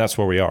 right? And that's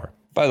where we are.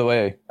 By the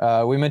way,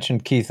 we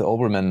mentioned Keith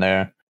Olbermann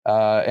there,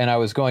 and I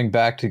was going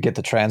back to get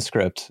the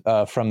transcript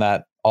from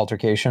that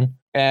altercation.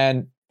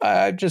 And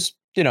I just,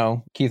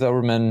 Keith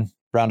Olbermann,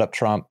 Roundup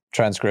Trump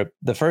transcript.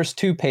 The first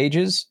 3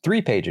 pages,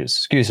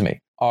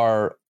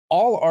 are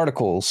all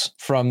articles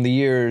from the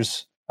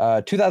years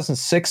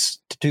 2006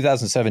 to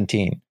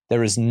 2017.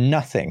 There is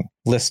nothing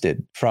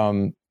listed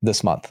from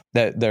this month.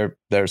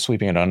 They're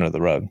sweeping it under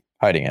the rug.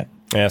 hiding it.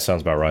 Yeah,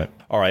 sounds about right.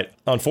 All right.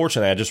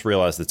 Unfortunately, I just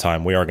realized the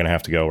time. We are going to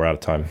have to go. We're out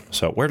of time.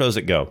 So where does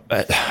it go?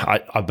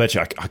 I bet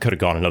you I could have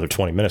gone another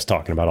 20 minutes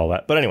talking about all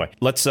that. But anyway,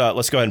 let's go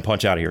ahead and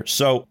punch out of here.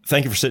 So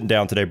thank you for sitting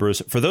down today,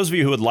 Bruce. For those of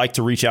you who would like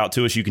to reach out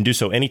to us, you can do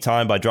so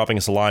anytime by dropping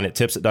us a line at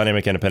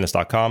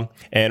tips@dynamicindependence.com.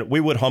 And we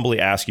would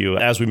humbly ask you,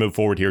 as we move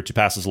forward here, to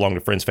pass this along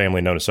to friends, family,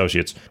 and known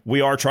associates.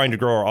 We are trying to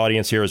grow our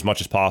audience here as much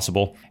as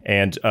possible.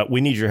 And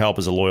we need your help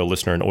as a loyal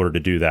listener in order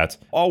to do that.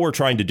 All we're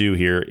trying to do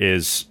here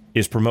is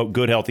promote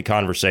good, healthy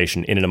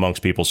conversation in and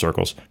amongst people's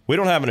circles. We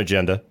don't have an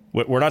agenda.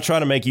 We're not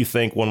trying to make you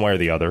think one way or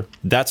the other.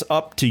 That's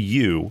up to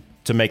you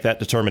to make that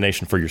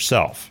determination for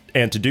yourself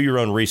and to do your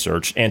own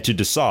research and to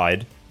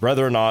decide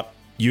whether or not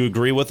you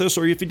agree with us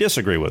or if you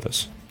disagree with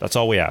us. That's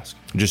all we ask.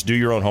 Just do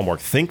your own homework.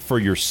 Think for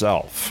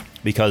yourself,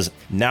 because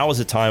now is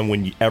a time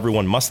when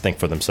everyone must think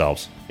for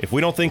themselves. If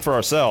we don't think for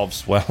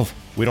ourselves, well,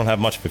 we don't have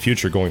much of a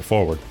future going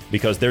forward,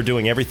 because they're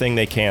doing everything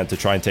they can to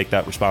try and take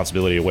that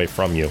responsibility away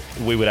from you.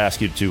 We would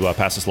ask you to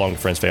pass this along to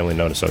friends, family, and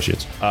known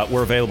associates.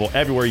 We're available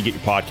everywhere you get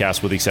your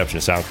podcasts, with the exception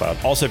of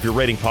SoundCloud. Also, if you're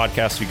rating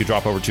podcasts, you could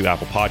drop over to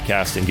Apple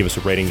Podcasts and give us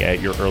a rating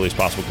at your earliest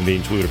possible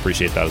convenience. We would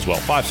appreciate that as well.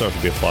 5 stars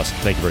would be a plus.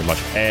 Thank you very much.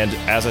 And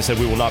as I said,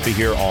 we will not be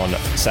here on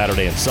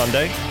Saturday and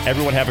Sunday.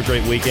 Everyone have a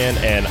great weekend,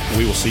 and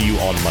we will see you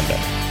on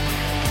Monday.